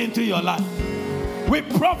mountain into your life. We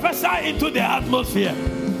prophesy into the atmosphere.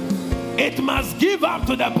 It must give up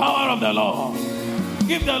to the power of the Lord.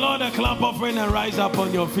 Give the Lord a clap offering and rise up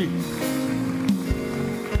on your feet.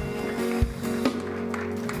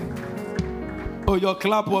 Oh, your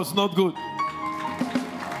clap was not good.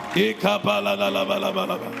 We're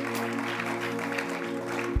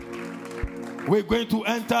going to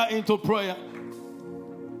enter into prayer.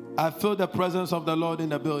 I feel the presence of the Lord in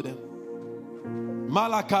the building.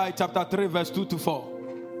 Malachi chapter 3 verse 2 to 4.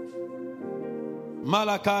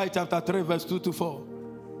 Malachi chapter 3 verse 2 to 4.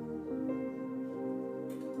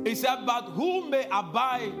 He said, but who may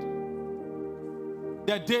abide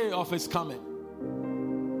the day of his coming?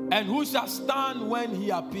 And who shall stand when he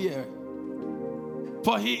appears?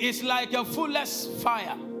 For he is like a fuller's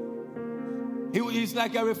fire. He is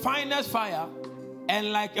like a refiner's fire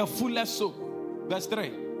and like a fuller's soap. Verse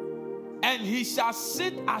 3. And he shall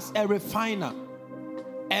sit as a refiner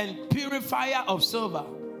and purifier of silver.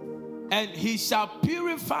 And he shall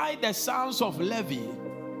purify the sons of Levi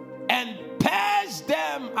and purge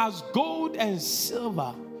them as gold and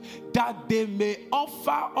silver, that they may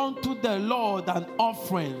offer unto the Lord an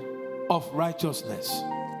offering of righteousness.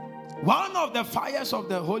 One of the fires of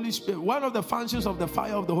the Holy Spirit, one of the functions of the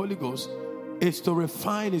fire of the Holy Ghost is to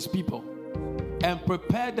refine his people and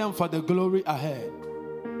prepare them for the glory ahead.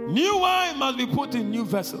 New wine must be put in new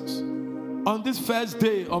vessels. On this first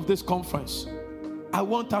day of this conference, I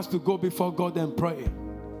want us to go before God and pray.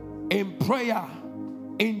 In prayer,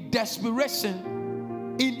 in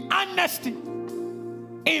desperation, in honesty,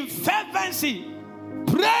 in fervency,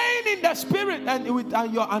 praying in the spirit and with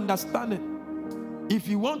your understanding. If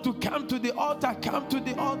you want to come to the altar, come to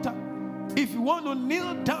the altar. If you want to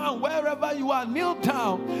kneel down, wherever you are, kneel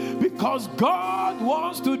down, because God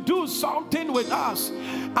wants to do something with us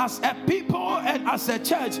as a people and as a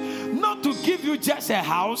church. Not to give you just a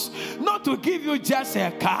house, not to give you just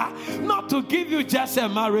a car, not to give you just a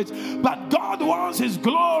marriage, but God wants His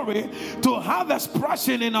glory to have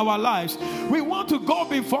expression in our lives. We want to go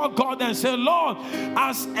before God and say, Lord,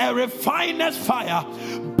 as a refiner's fire,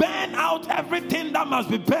 burn out everything that must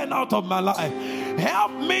be burned out of my life.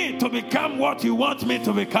 Help me to become what you want me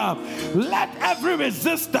to become. Let every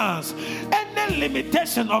resistance, any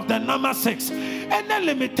limitation of the number 6, any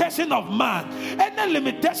limitation of man, any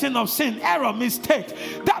limitation of sin, error, mistake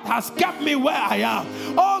that has kept me where I am,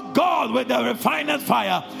 oh God, with the refiner's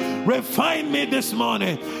fire, refine me this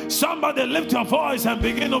morning. Somebody lift your voice and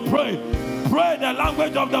begin to pray. Pray the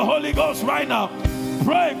language of the Holy Ghost right now.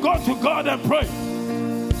 Pray, go to God and pray.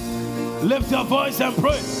 Lift your voice and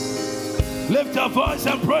pray. Lift your voice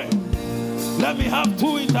and pray. Let me have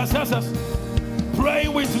 2 intercessors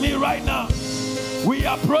praying with me right now. We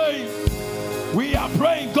are praying. We are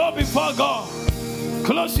praying. Go before God.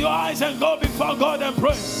 Close your eyes and go before God and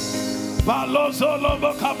pray.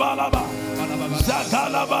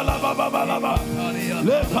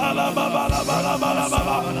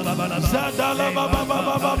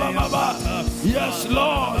 Yes,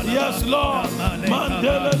 Lord. Yes, Lord.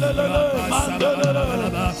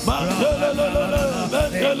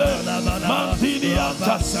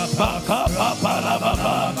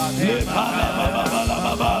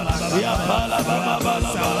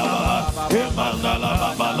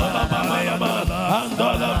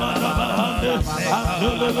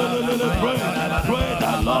 Pray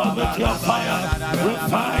that, Lord, with your fire,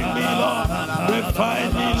 refine me, Lord,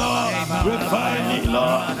 refine me, Lord, refine me,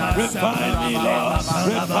 Lord, refine me, Lord,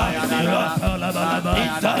 refine me, Lord.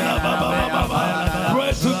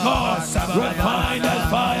 Pray to God, refine that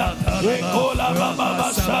fire.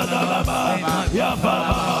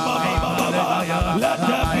 Let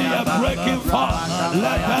there be a breaking forth.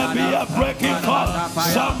 Let there be a breaking forth.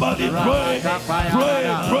 Somebody pray, pray,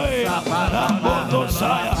 pray.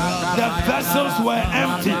 The vessels were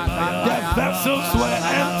empty. The vessels were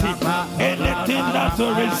empty. Anything that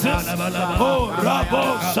will resist, oh,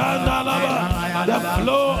 Rabo Shandalaba, the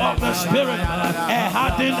flow of the Spirit, a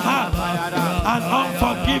hardened heart, an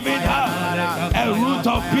unforgiving heart, a root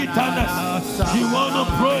of bitterness. You want to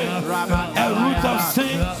pray, a root of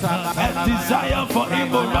sin, a desire for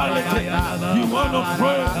immorality. You want to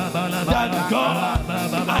pray that, God,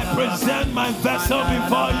 I present my vessel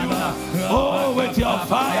before you. Oh, with your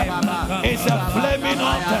fire, it's a flaming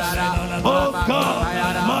altar. Oh God,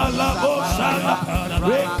 Malabo Shanda,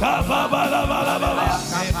 Rekabalabalaba,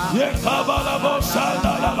 Yekabalabo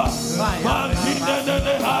Shanda, Mantina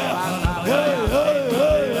de Haya, hey, hey,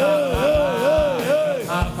 hey, hey, hey,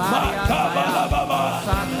 Makabalababa.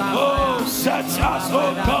 Oh, such as,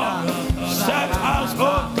 oh God, such as,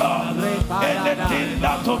 oh God, anything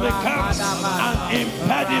that will become an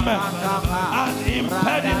impediment, an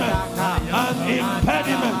impediment, an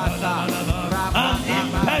impediment, an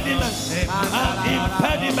impediment, an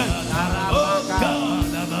impediment. Oh God,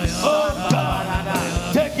 oh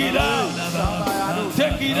God, take it out,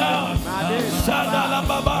 take it out. Shadala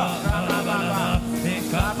Baba.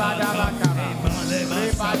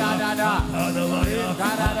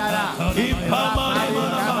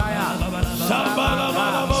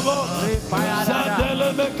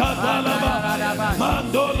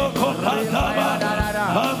 Mandolo Kopataba,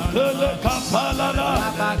 Mandele Kapalana,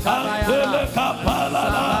 Mandele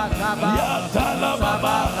Kapalana, Yatala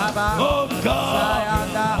Baba. Oh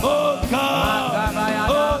God, oh God,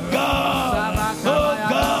 oh God, oh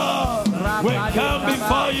God. We come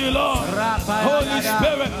before you, Lord. Holy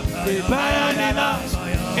Spirit, burn in us.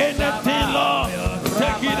 Anything, Lord,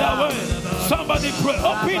 take it away. Somebody pray.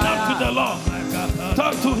 Open up to the Lord.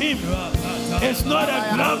 Talk to Him. It's not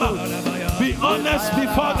a drama. Be honest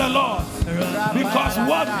before the Lord. Because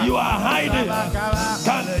what you are hiding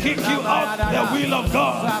can kick you out the will of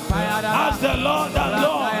God. Ask the Lord that,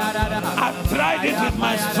 Lord, I tried it with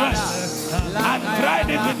my strength. I tried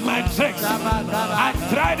it with my tricks. I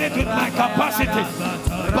tried it with my capacity.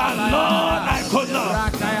 But Lord, I could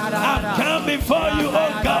not. I've come before you,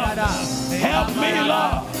 oh God. Help me,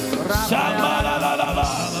 Lord.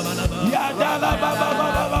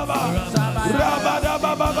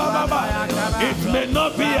 It may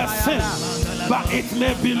not be a sin, but it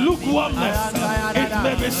may be lukewarmness. It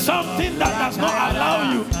may be something that does not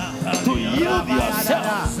allow you to yield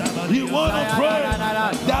yourself. You want to pray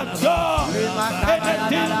that God,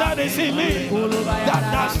 anything that is in me that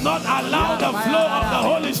does not allow the flow of the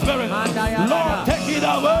Holy Spirit, Lord, take it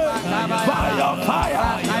away by your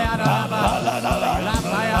fire.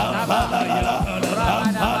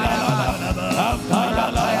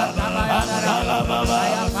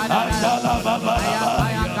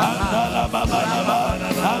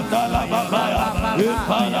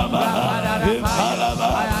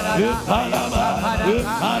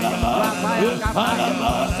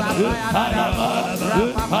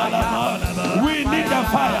 We need the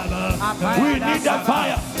fire. We need the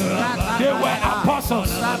fire. They were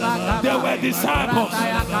apostles. They were disciples.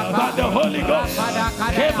 But the Holy Ghost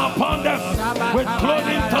came upon them with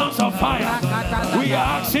clothing tongues of fire. We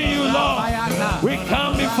are asking you, Lord, we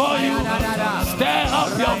come before you. Stir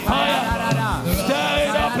up your fire. Stir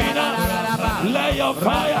it up in us. Let your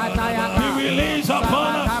fire be released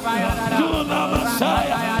upon us. Do not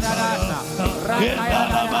Messiah.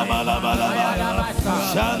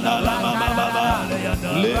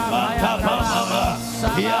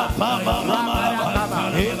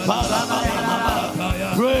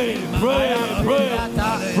 Pray, pray, pray,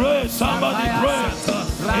 pray. Somebody pray.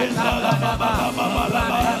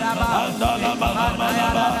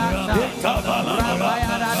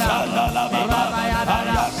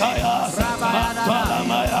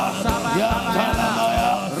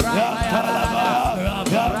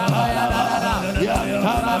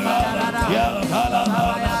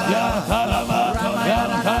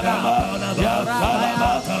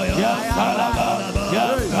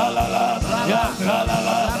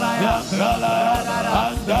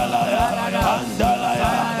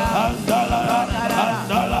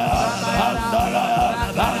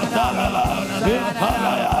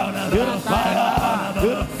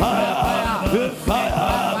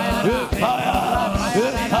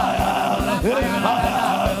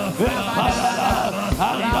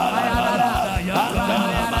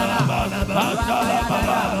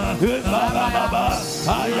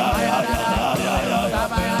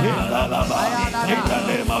 In the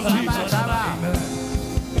name of Jesus,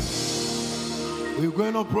 we're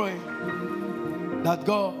going to pray that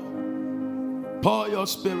God, pour your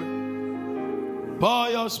spirit, pour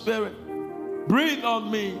your spirit, breathe on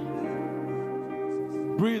me,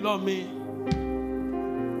 breathe on me,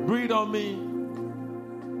 breathe on me.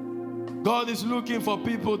 God is looking for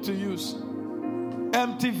people to use,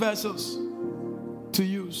 empty vessels to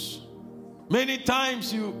use. Many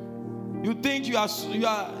times you think you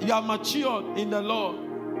are matured in the Lord,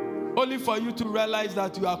 only for you to realize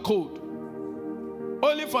that you are cold.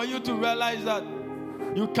 Only for you to realize that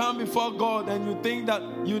you come before God and you think that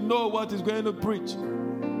you know what He's going to preach.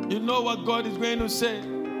 You know what God is going to say.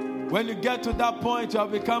 When you get to that point, you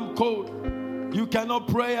have become cold. You cannot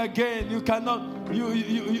pray again. You cannot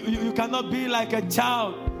be like a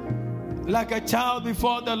child. Like a child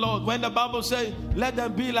before the Lord. When the Bible says, let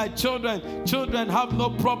them be like children. Children have no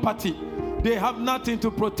property. They have nothing to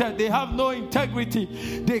protect. They have no integrity.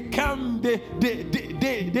 They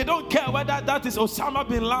don't care whether that is Osama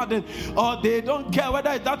bin Laden, or they don't care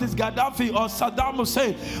whether that is Gaddafi or Saddam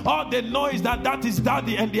Hussein. All they know is that that is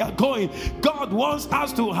daddy and they are going. God wants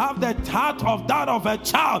us to have the heart of that of a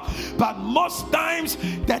child. But most times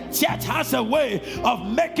the church has a way of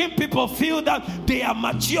making people feel that they are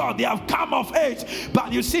mature, they have come of age.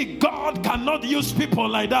 But you see, God cannot use people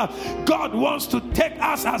like that. God wants to take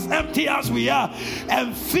us as empty as we are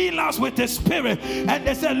and fill us with the Spirit. And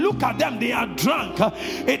they say, look at them, they are drunk.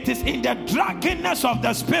 It is in the drunkenness of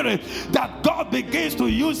the Spirit that God begins to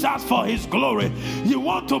use us for His glory. You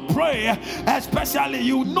want to pray, especially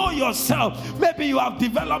you know yourself. Maybe you have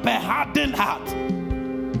developed a hardened heart,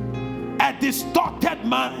 a distorted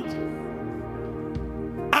mind,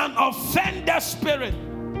 an offended spirit,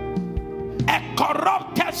 a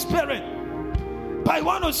corrupted spirit. But I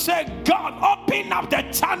want to say, God, open up the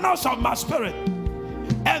channels of my spirit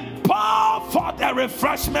and pour forth a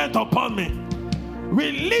refreshment upon me.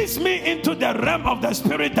 Release me into the realm of the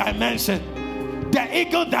spirit dimension, the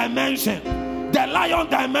eagle dimension, the lion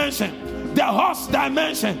dimension, the horse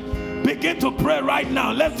dimension. Begin to pray right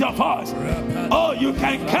now. Lift your voice. Oh, you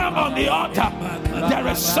can come on the altar. There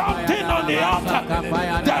is something on the altar.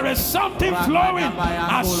 There is something flowing.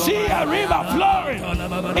 I see a river flowing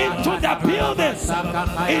into the building.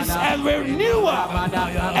 It's a renewal,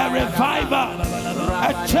 a revival,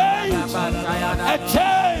 a change, a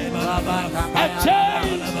change, a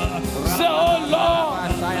change. Say, oh Lord,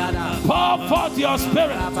 pour forth your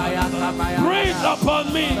spirit. Breathe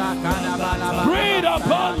upon me. Breathe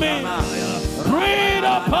upon me. Breathe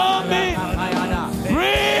upon me.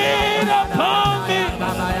 Breathe upon me.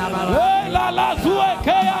 La la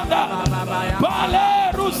zuekeyanda. Bale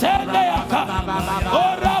rusendeaka.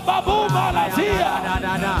 Ora babu malazia.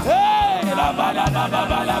 Hey la ba la ba ba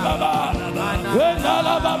ba la ba ba. La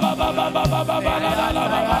la ba ba ba ba ba ba ba la la la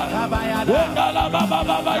ba ba. La la ba ba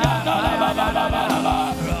ba ba ya la la ba ba ba ba la ba.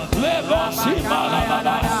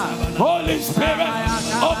 Holy Spirit,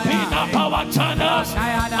 open up our channels.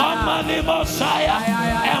 Almighty Messiah,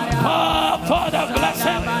 empower for the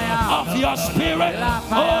blessing of your Spirit.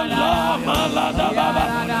 Oh Lord,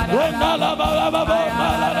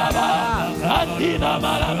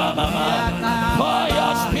 for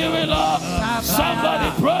your Spirit, Lord.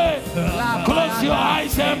 Somebody pray. Close your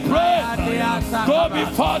eyes and pray. Go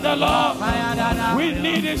before the Lord. We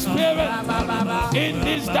need His Spirit in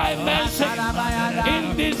this dimension,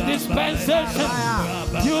 in this dispensation.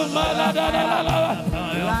 You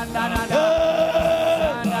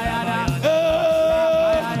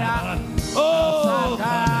oh,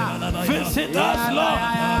 visit us, Lord.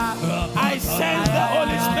 I sense the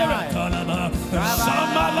Holy Spirit.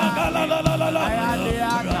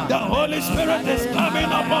 The Holy Spirit is coming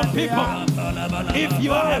upon people. If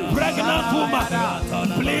you are a pregnant woman,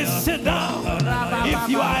 please sit down. If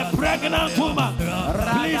you are a pregnant woman,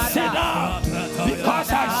 please sit down.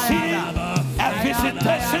 Because I see a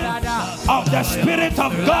visitation of the Spirit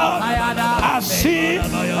of God. I see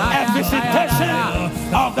a visitation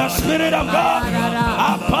of the Spirit of God.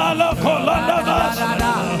 Apollo Colondamas,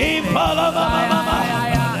 Impala Mama,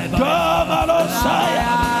 Gomalosaya,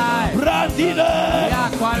 Brandine,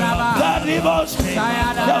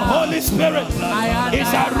 the Holy Spirit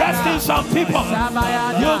is arresting some people.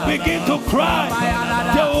 You'll begin to cry.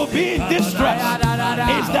 They will be in distress.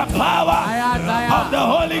 It's the power of the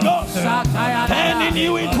Holy Ghost turning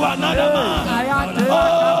you into another man.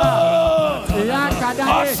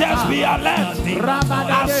 Ourselves be alert. I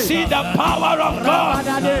see the power of God.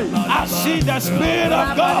 I see the Spirit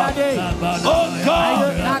of God. Oh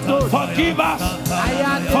God, forgive us.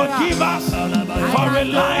 Forgive us for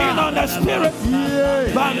relying on the Spirit.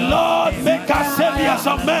 But Lord, make us saviors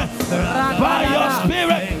of men by your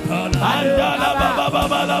Spirit. And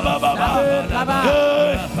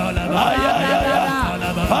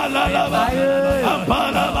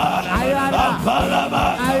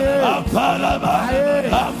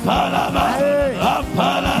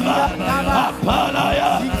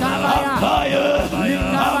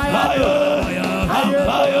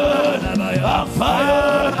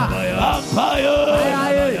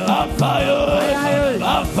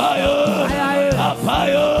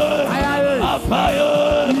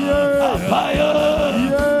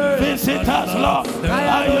visit us, Lord.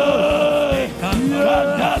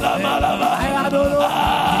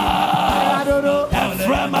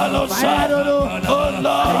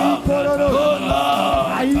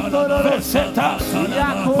 Visit us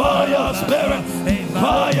for your Spirit,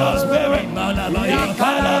 for your Spirit.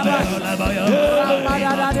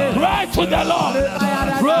 Cry to the Lord.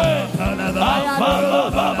 Pray.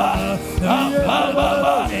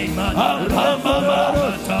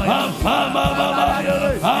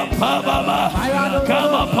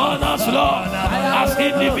 Come upon us, Lord, as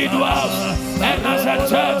individuals and as a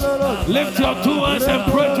church. Lift your two hands and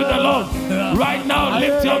pray to the Lord. Right now,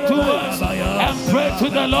 lift your two hands and pray to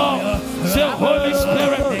the Lord. Say, Holy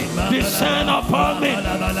Spirit, descend upon me.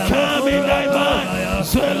 Come in thy mind.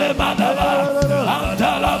 It's not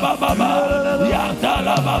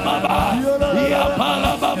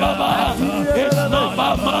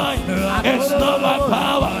by mind, it's not by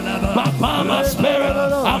power, but by my Spirit.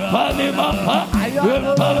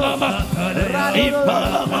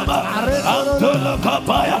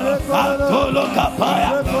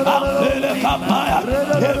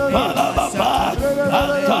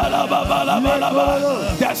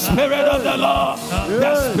 The Spirit of the Lord,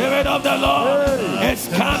 the Spirit of the Lord is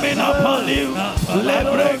coming upon you.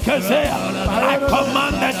 I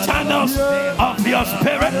command the channels of your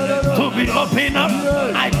Spirit to be opened up.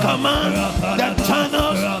 I command the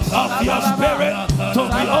channels of your Spirit to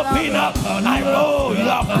be opened up. I know you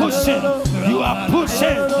are pushing. You are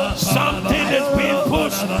pushing. Something is being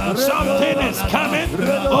pushed. Something is coming.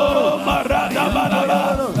 Oh,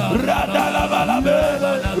 Maradabalaba, Radalabalaba,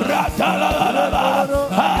 Radalabalaba.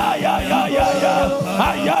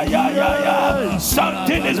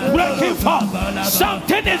 Something is breaking forth.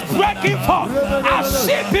 Something is breaking forth. I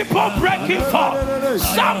see people breaking forth.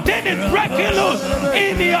 Something is breaking loose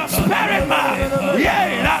in your spirit, man.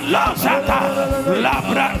 Yeah, that loves at La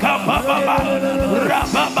Braca Baba,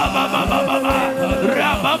 Rababa,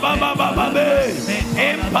 Rababa,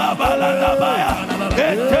 Impabala,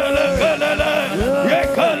 Etele,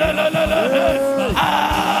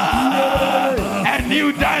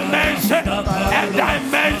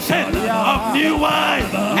 new wine,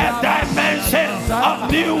 a dimension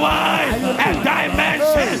of new wine, a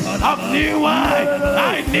dimension of new wine.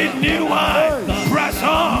 I need new wine. Press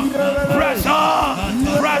on, press on,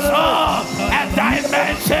 press on. A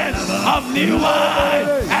dimension of new wine,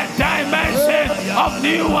 a dimension of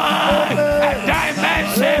new wine, a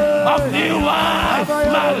dimension of new wine.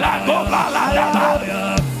 Malago baladaba.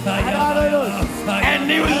 A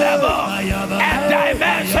new level, a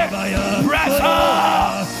dimension. Press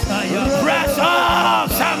on, press on,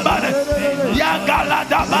 somebody.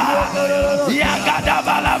 Yagaladaba,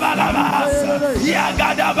 yagadabalabalaba,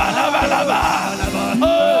 yagadabalabalaba.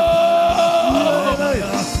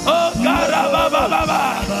 Oh, garabababa.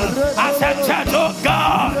 As a church of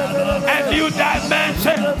God, a new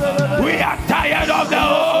dimension. We are tired of the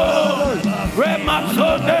old.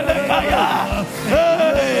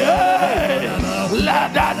 La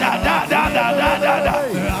da da da da da da da da.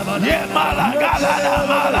 Yeah, malaga la la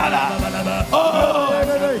malala. Oh,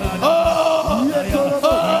 oh,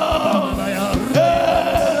 oh.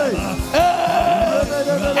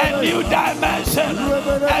 A new dimension.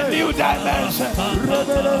 A new dimension.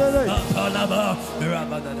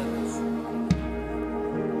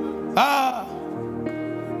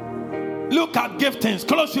 Look at giftings.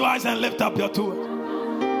 Close your eyes and lift up your two.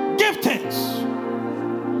 Giftings.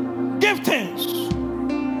 Giftings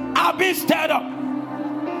are being stirred up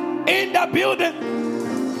in the building.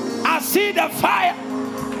 I see the fire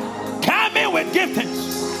coming with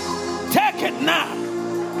giftings. Take it now.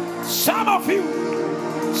 Some of you,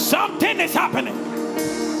 something is happening.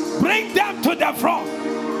 Bring them to the front.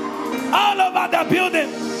 All over the building.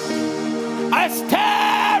 I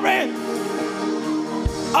stir it.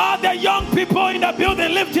 All the young people in the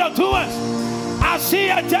building, lift your two hands. I see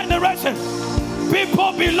a generation.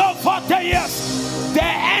 People below 40 years. The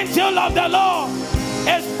angel of the Lord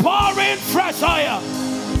is pouring fresh oil.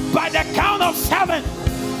 By the count of 7,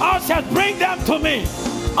 I said, bring them to me.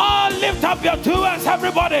 All lift up your two hands,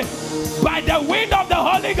 everybody. By the wind of the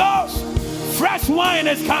Holy Ghost, fresh wine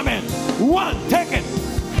is coming. 1, take it.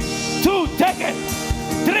 2, take it.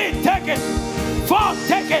 3, take it. 4,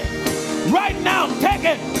 take it. Right now, take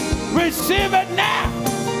it. Receive it now.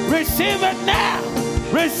 Receive it now.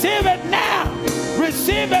 Receive it now.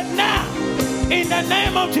 Receive it now. In the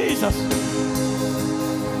name of Jesus.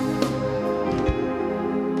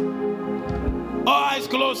 All eyes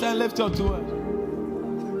closed and lift your two hands.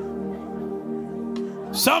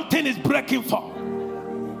 Something is breaking forth.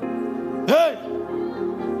 Hey.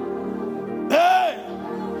 Hey.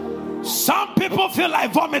 Some people feel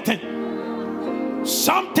like vomiting.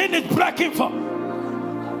 Something is breaking forth.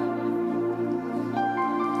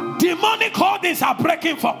 Demonic holdings are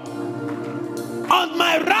breaking forth. On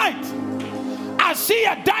my right, I see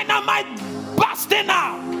a dynamite busting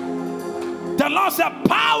out. The Lord said,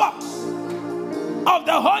 power of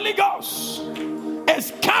the Holy Ghost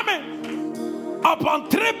is coming upon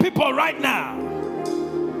 3 people right now.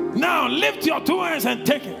 Now lift your 2 hands and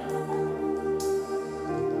take it.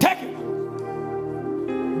 Take it.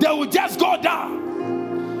 They will just go down.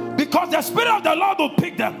 Because the Spirit of the Lord will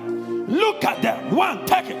pick them. Look at them. 1,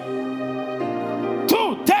 take it.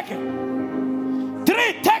 2, take it.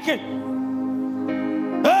 3, take it.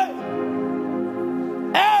 Hey.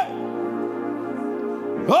 Hey.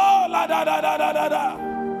 Oh, la da da da da da da.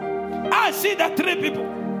 I see the 3 people.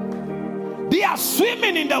 They are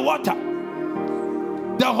swimming in the water.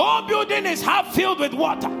 The whole building is half filled with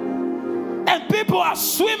water. And people are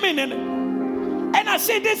swimming in it. And I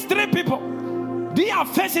see these 3 people. Their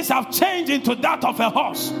faces have changed into that of a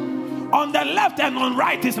horse. On the left and on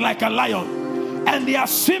right is like a lion. And they are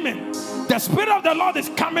swimming. The Spirit of the Lord is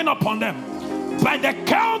coming upon them. By the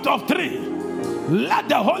count of 3, let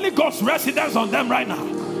the Holy Ghost residence on them right now.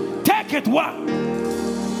 Take it 1.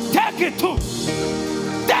 Take it 2.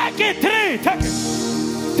 Take it 3. Take it.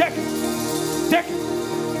 Take it. Take it.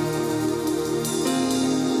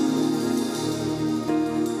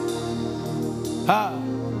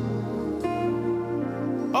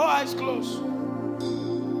 All eyes closed.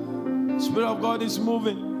 Spirit of God is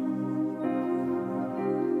moving.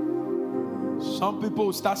 Some people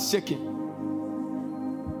will start shaking.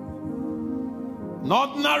 An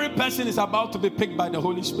ordinary person is about to be picked by the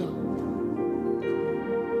Holy Spirit.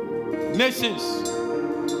 Nations.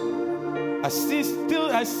 I see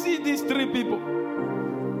these 3 people.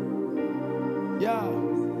 Yeah.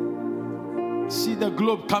 See the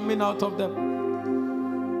globe coming out of them.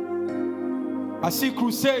 I see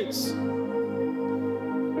crusades.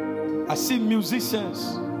 I see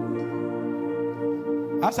musicians.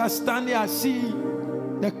 As I stand here, I see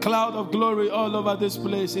the cloud of glory all over this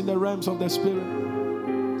place in the realms of the Spirit.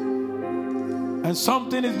 And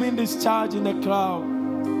something is being discharged in the crowd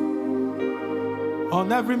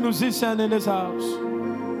on every musician in this house.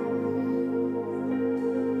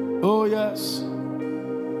 Oh yes.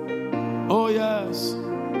 Oh yes.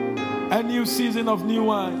 A new season of new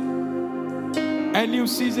wine. A new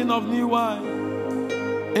season of new wine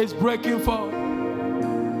is breaking forth.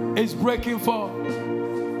 It's breaking forth.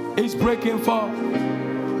 It's breaking forth.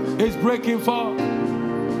 It's breaking forth.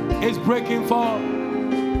 It's breaking forth.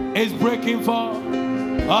 It's breaking forth.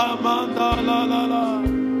 Amanda la la la.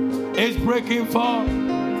 It's breaking forth.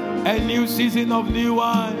 A new season of new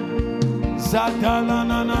wine. Zadala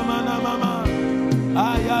na na na na mama.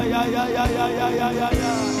 Ay ay ay ay ay ay ay ay ay.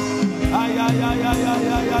 Ay ay ay ay ay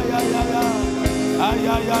ay ay ay ay. Ay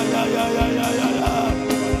ay ay ay ay ay ay ay.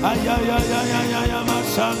 Ay ay ay ay ay ay ay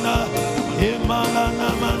masana. Imala na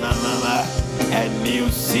na na na. A new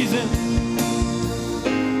season.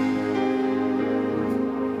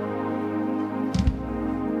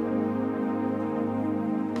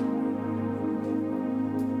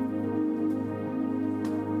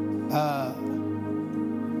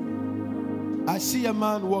 I see a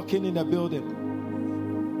man walking in the building,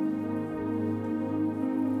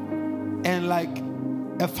 and like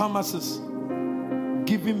a pharmacist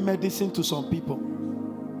giving medicine to some people,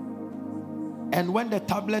 and when the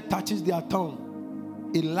tablet touches their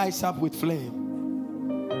tongue, it lights up with flame.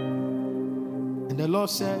 And the Lord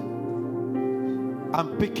said,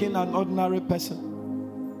 I'm picking an ordinary person,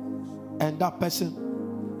 and that person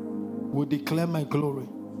will declare my glory.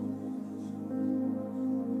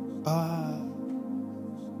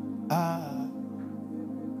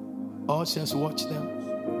 Ushers, watch them.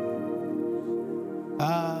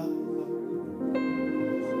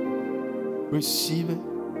 Receive it.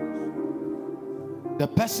 The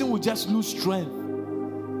person will just lose strength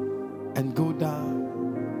and go down.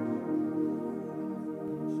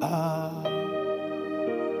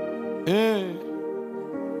 Hey.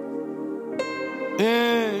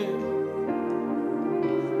 Hey.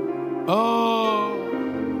 Oh.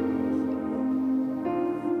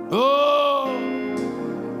 Oh.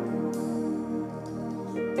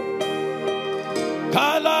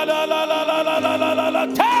 La la la la la la la la la la.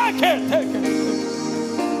 Take it, take it.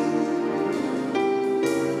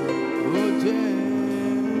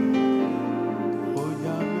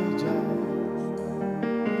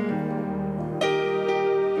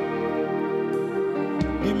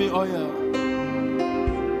 Give me oil.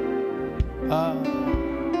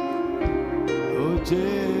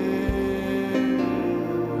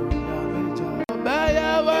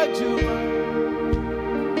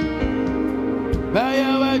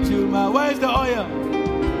 Where's the oil?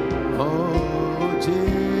 Oh,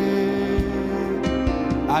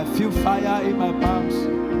 I feel fire in my palms.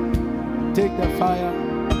 Take the fire.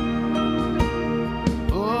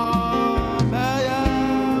 Oh,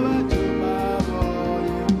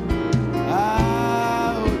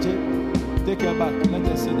 take your back. Let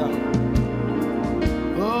us sit down.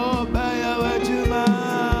 Oh,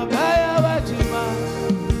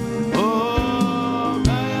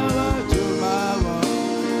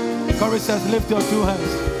 Chorus says, lift your two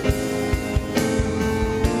hands.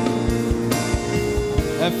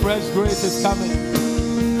 A fresh grace is coming.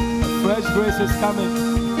 A fresh grace is coming.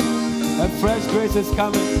 A fresh grace is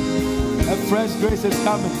coming. A fresh grace is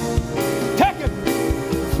coming. Take it.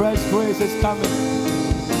 Fresh grace is coming.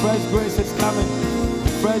 Fresh grace is coming.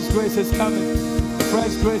 Fresh grace is coming.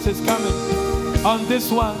 Fresh grace is coming. On this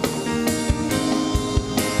one.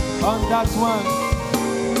 On that one.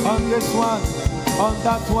 On this one. On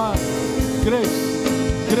that one. Grace.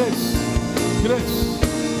 Grace. Grace.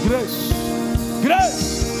 Grace.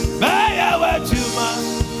 Grace. Baya wachuma.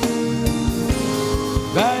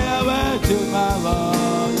 Baya wachuma.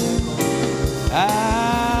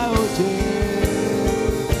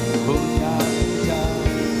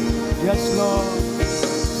 Yes, Lord.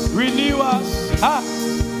 Renew us.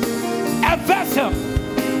 A vessel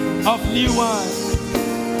of new wine.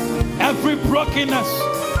 Every brokenness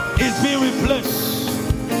is being replaced.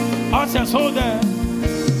 Ushers, hold there.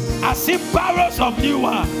 I see barrels of new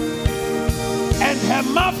wine, and her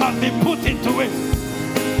mouth has been put into it.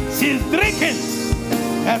 She's drinking.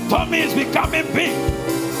 Her tummy is becoming big.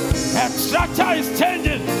 Her structure is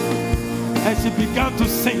changing, and she began to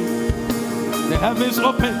sing. The heavens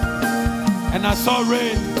opened, and I saw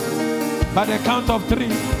rain. By the count of 3,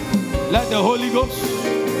 let the Holy Ghost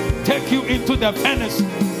take you into the furnace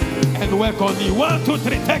and work on you. 1, 2,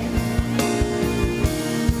 3, take it.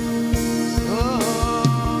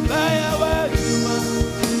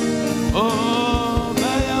 Oh,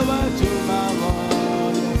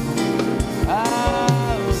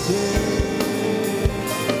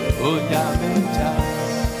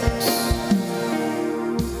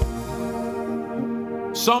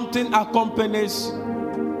 Something accompanies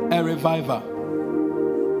a revival.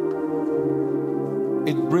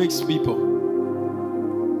 It breaks people.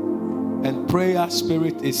 And prayer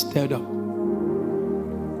spirit is stirred up.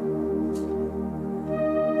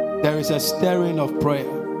 There is a stirring of prayer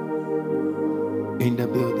in the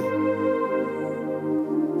building.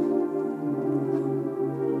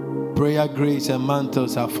 Prayer grace and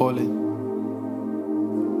mantles are falling.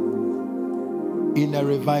 In a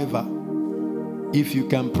revival, if you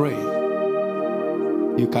can pray,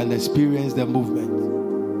 you can experience the movement.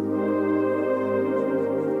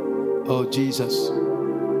 Oh, Jesus.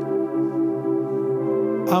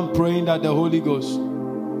 I'm praying that the Holy Ghost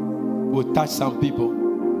will touch some people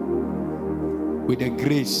with the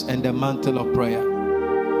grace and the mantle of prayer.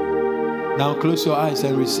 Now close your eyes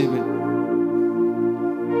and receive it.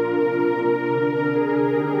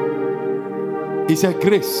 It's a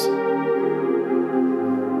grace.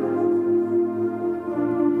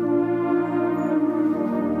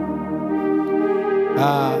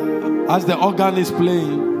 As the organ is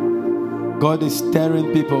playing, God is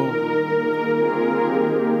stirring people.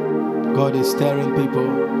 God is stirring people.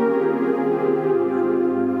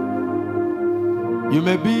 You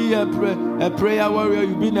may be a prayer warrior.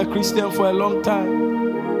 You've been a Christian for a long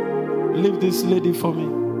time. Leave this lady for me.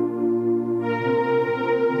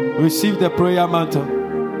 Receive the prayer mantle.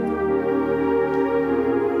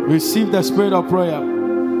 Receive the spirit of prayer.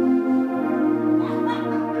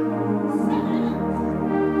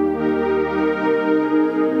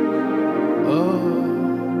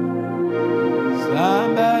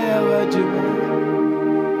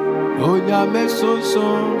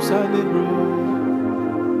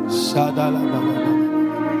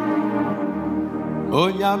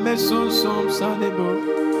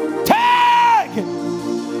 Take it.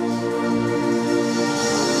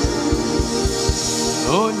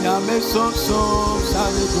 Oh,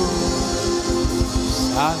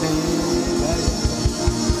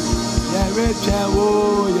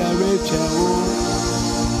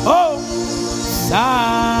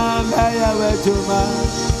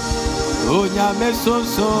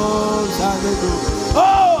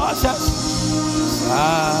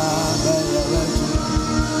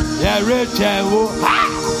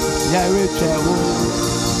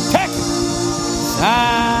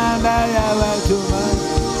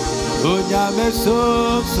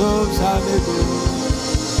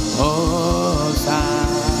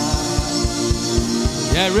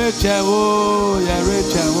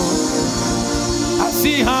 I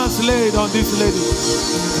see hands laid on this lady.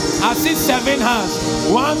 I see 7 hands.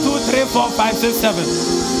 1, 2, 3, 4, 5, 6, 7.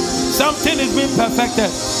 Something is being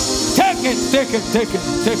perfected. Take it, take it, take it,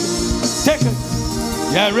 take it, take it.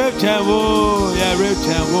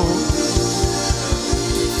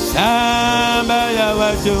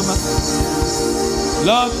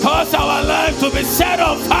 Lord, cause our life to be set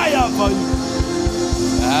on fire for you.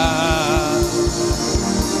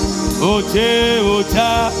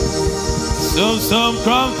 Ota, some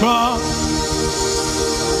crom.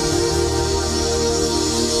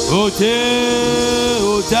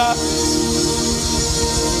 Ota.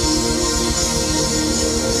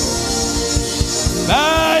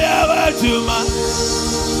 Baya watuma.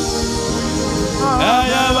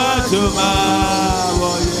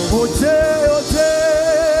 Ote.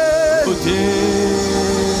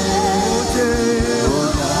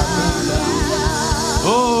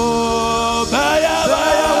 Oh, baya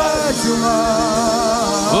watuma.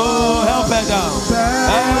 Oh, help her down.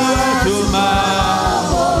 Baya watuma.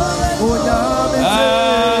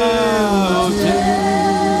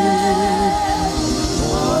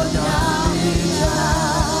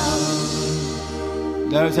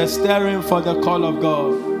 There is a stirring for the call of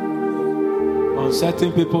God on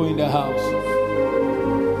certain people in the house.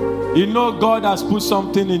 You know God has put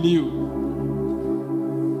something in you,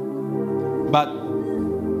 but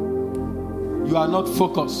you are not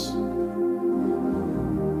focused.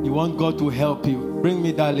 You want God to help you. Bring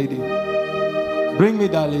me that lady. Bring me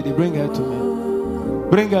that lady. Bring her to me.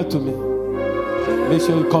 Bring her to me. Make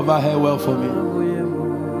sure you cover her well for me.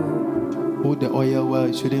 Hold the oil well.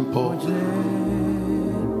 You shouldn't pour.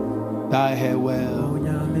 Tie her well.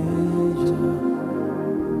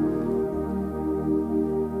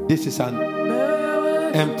 This is an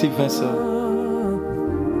empty vessel.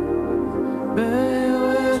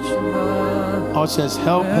 Ushers,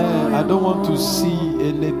 help her. I don't want to see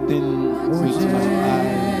anything with my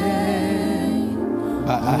eye.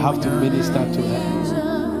 But I have to minister to her.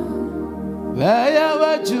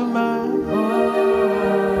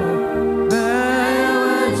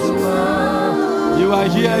 You are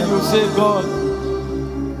here, you say, God,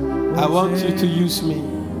 I want you to use me.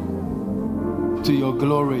 to your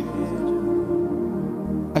glory.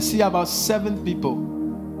 I see about 7 people.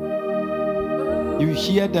 You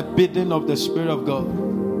hear the bidding of the Spirit of God.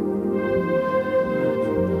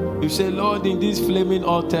 You say, Lord, in this Flaming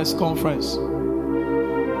Altars conference,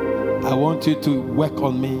 I want you to work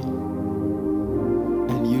on me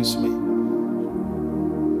and use me.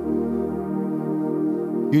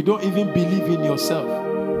 You don't even believe in yourself.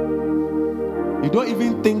 You don't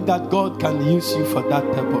even think that God can use you for that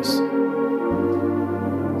purpose.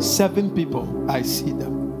 7 people, I see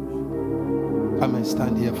them. Come and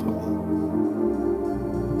stand here for me.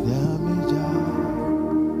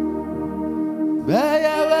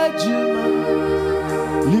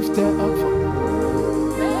 Lift her up for me.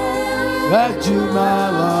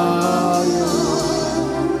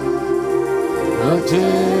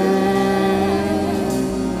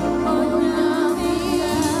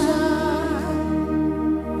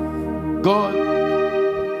 God,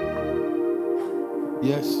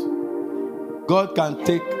 yes, God can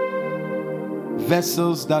take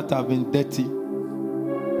vessels that have been dirty,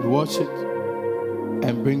 wash it,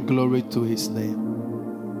 and bring glory to His name.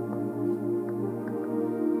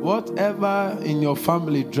 Whatever in your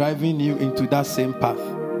family driving you into that same path,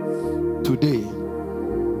 today,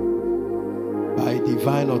 by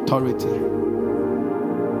divine authority,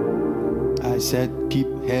 I said, keep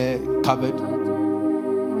her covered.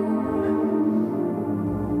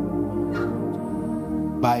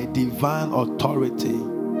 By divine authority,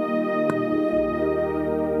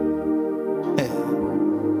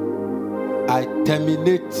 I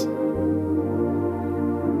terminate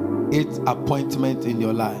its appointment in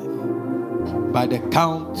your life by the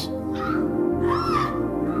count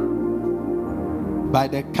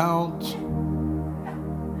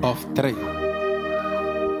of 3.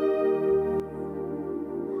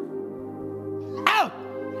 Out!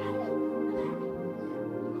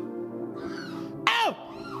 Out!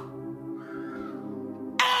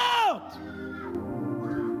 Out!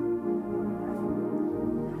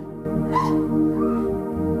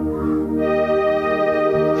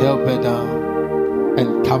 Help her down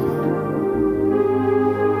and cover.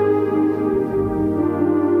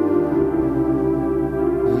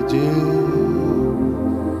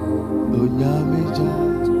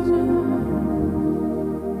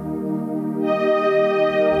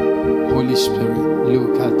 Holy Spirit,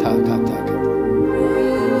 look at that.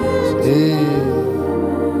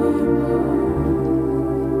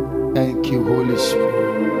 Thank you, Holy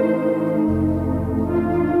Spirit.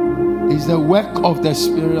 It's the work of the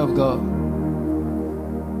Spirit of God.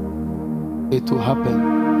 It will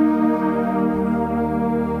happen.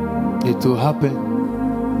 It will happen.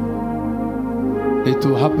 It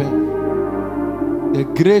will happen. The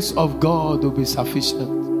grace of God will be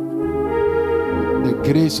sufficient. The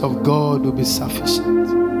grace of God will be sufficient.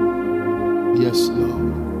 Yes,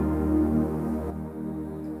 Lord.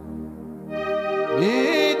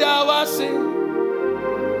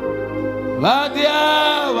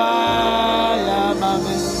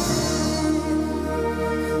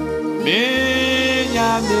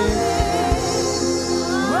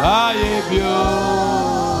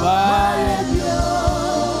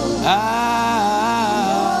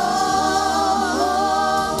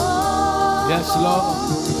 Yes, Lord.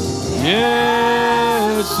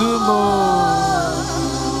 Yes, Lord.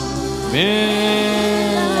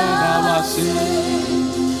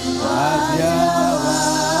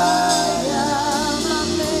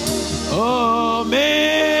 Oh,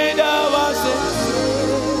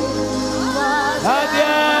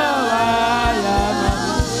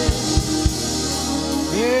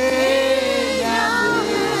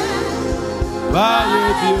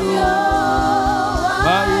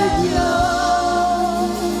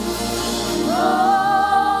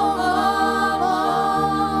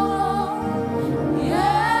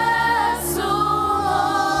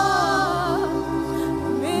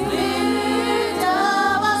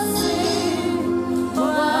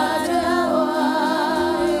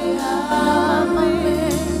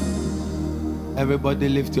 everybody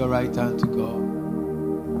lift your right hand to God.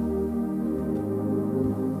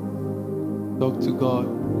 Talk to God.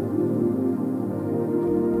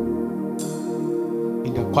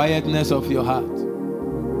 In the quietness of your heart.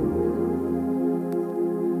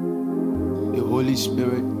 The Holy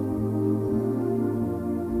Spirit,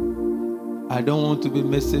 I don't want to be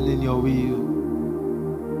missing in your will.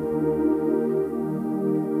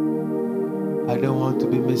 I don't want to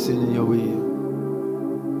be missing in your will.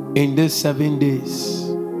 In these 7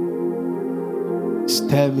 days,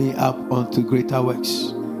 stir me up unto greater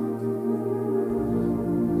works.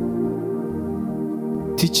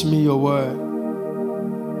 Teach me your word.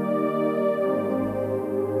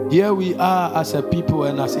 Here we are as a people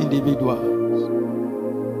and as individuals.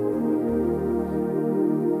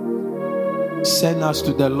 Send us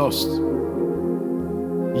to the lost.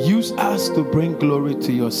 Use us to bring glory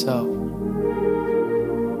to yourself.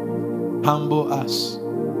 Humble us.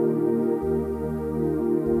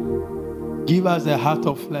 Give us the heart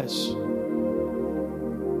of flesh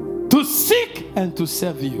to seek and to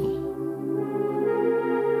serve you.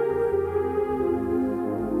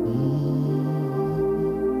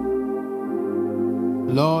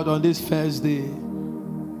 Lord, on this first day,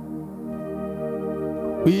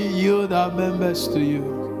 we yield our members to you.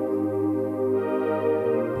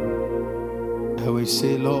 And we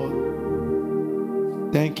say, Lord,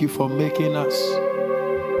 thank you for making us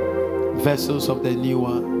vessels of the new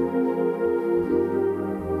one.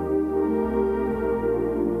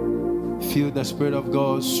 Feel the Spirit of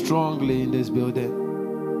God strongly in this building.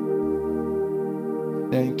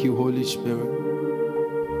 Thank you, Holy Spirit.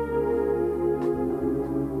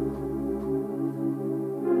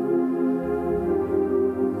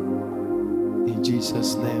 In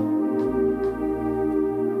Jesus' name.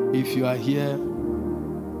 If you are here,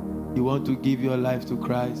 you want to give your life to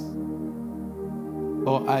Christ,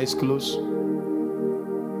 all eyes closed.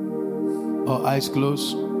 All eyes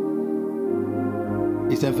closed.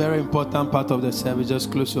 It's a very important part of the service.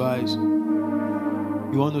 Just close your eyes.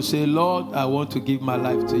 You want to say, Lord, I want to give my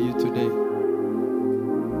life to you today.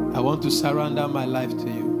 I want to surrender my life to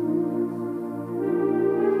you.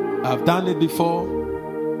 I've done it before,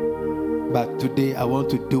 but today I want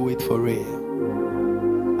to do it for real.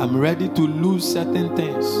 I'm ready to lose certain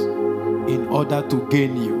things in order to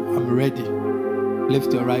gain you. I'm ready.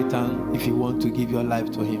 Lift your right hand if you want to give your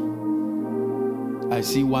life to him. I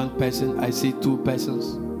see one person. I see two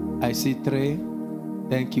persons. I see three.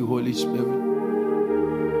 Thank you, Holy Spirit.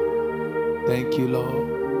 Thank you,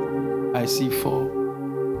 Lord. I see four.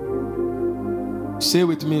 Say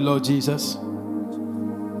with me, Lord Jesus,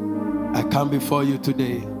 I come before you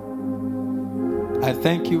today. I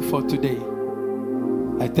thank you for today.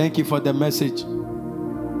 I thank you for the message.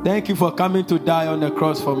 Thank you for coming to die on the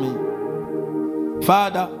cross for me.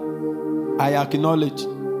 Father, I acknowledge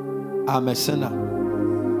I'm a sinner.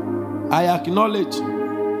 I acknowledge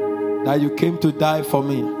that you came to die for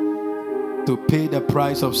me, to pay the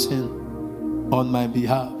price of sin on my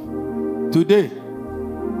behalf. Today,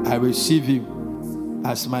 I receive you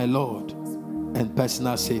as my Lord and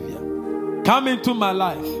personal Savior. Come into my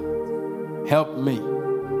life. Help me.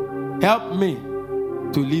 Help me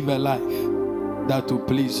to live a life that will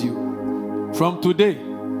please you. From today,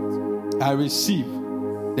 I receive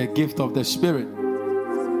the gift of the Spirit.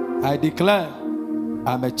 I declare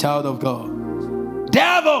I'm a child of God.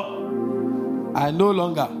 Devil, I no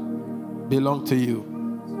longer belong to you.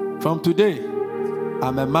 From today,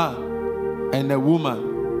 I'm a man and a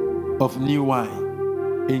woman of new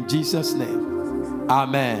wine. In Jesus' name,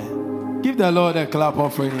 amen. Give the Lord a clap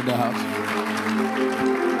offering in the house.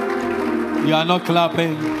 You are not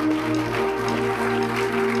clapping.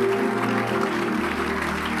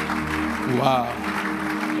 Wow.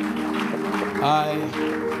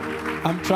 I'm trying.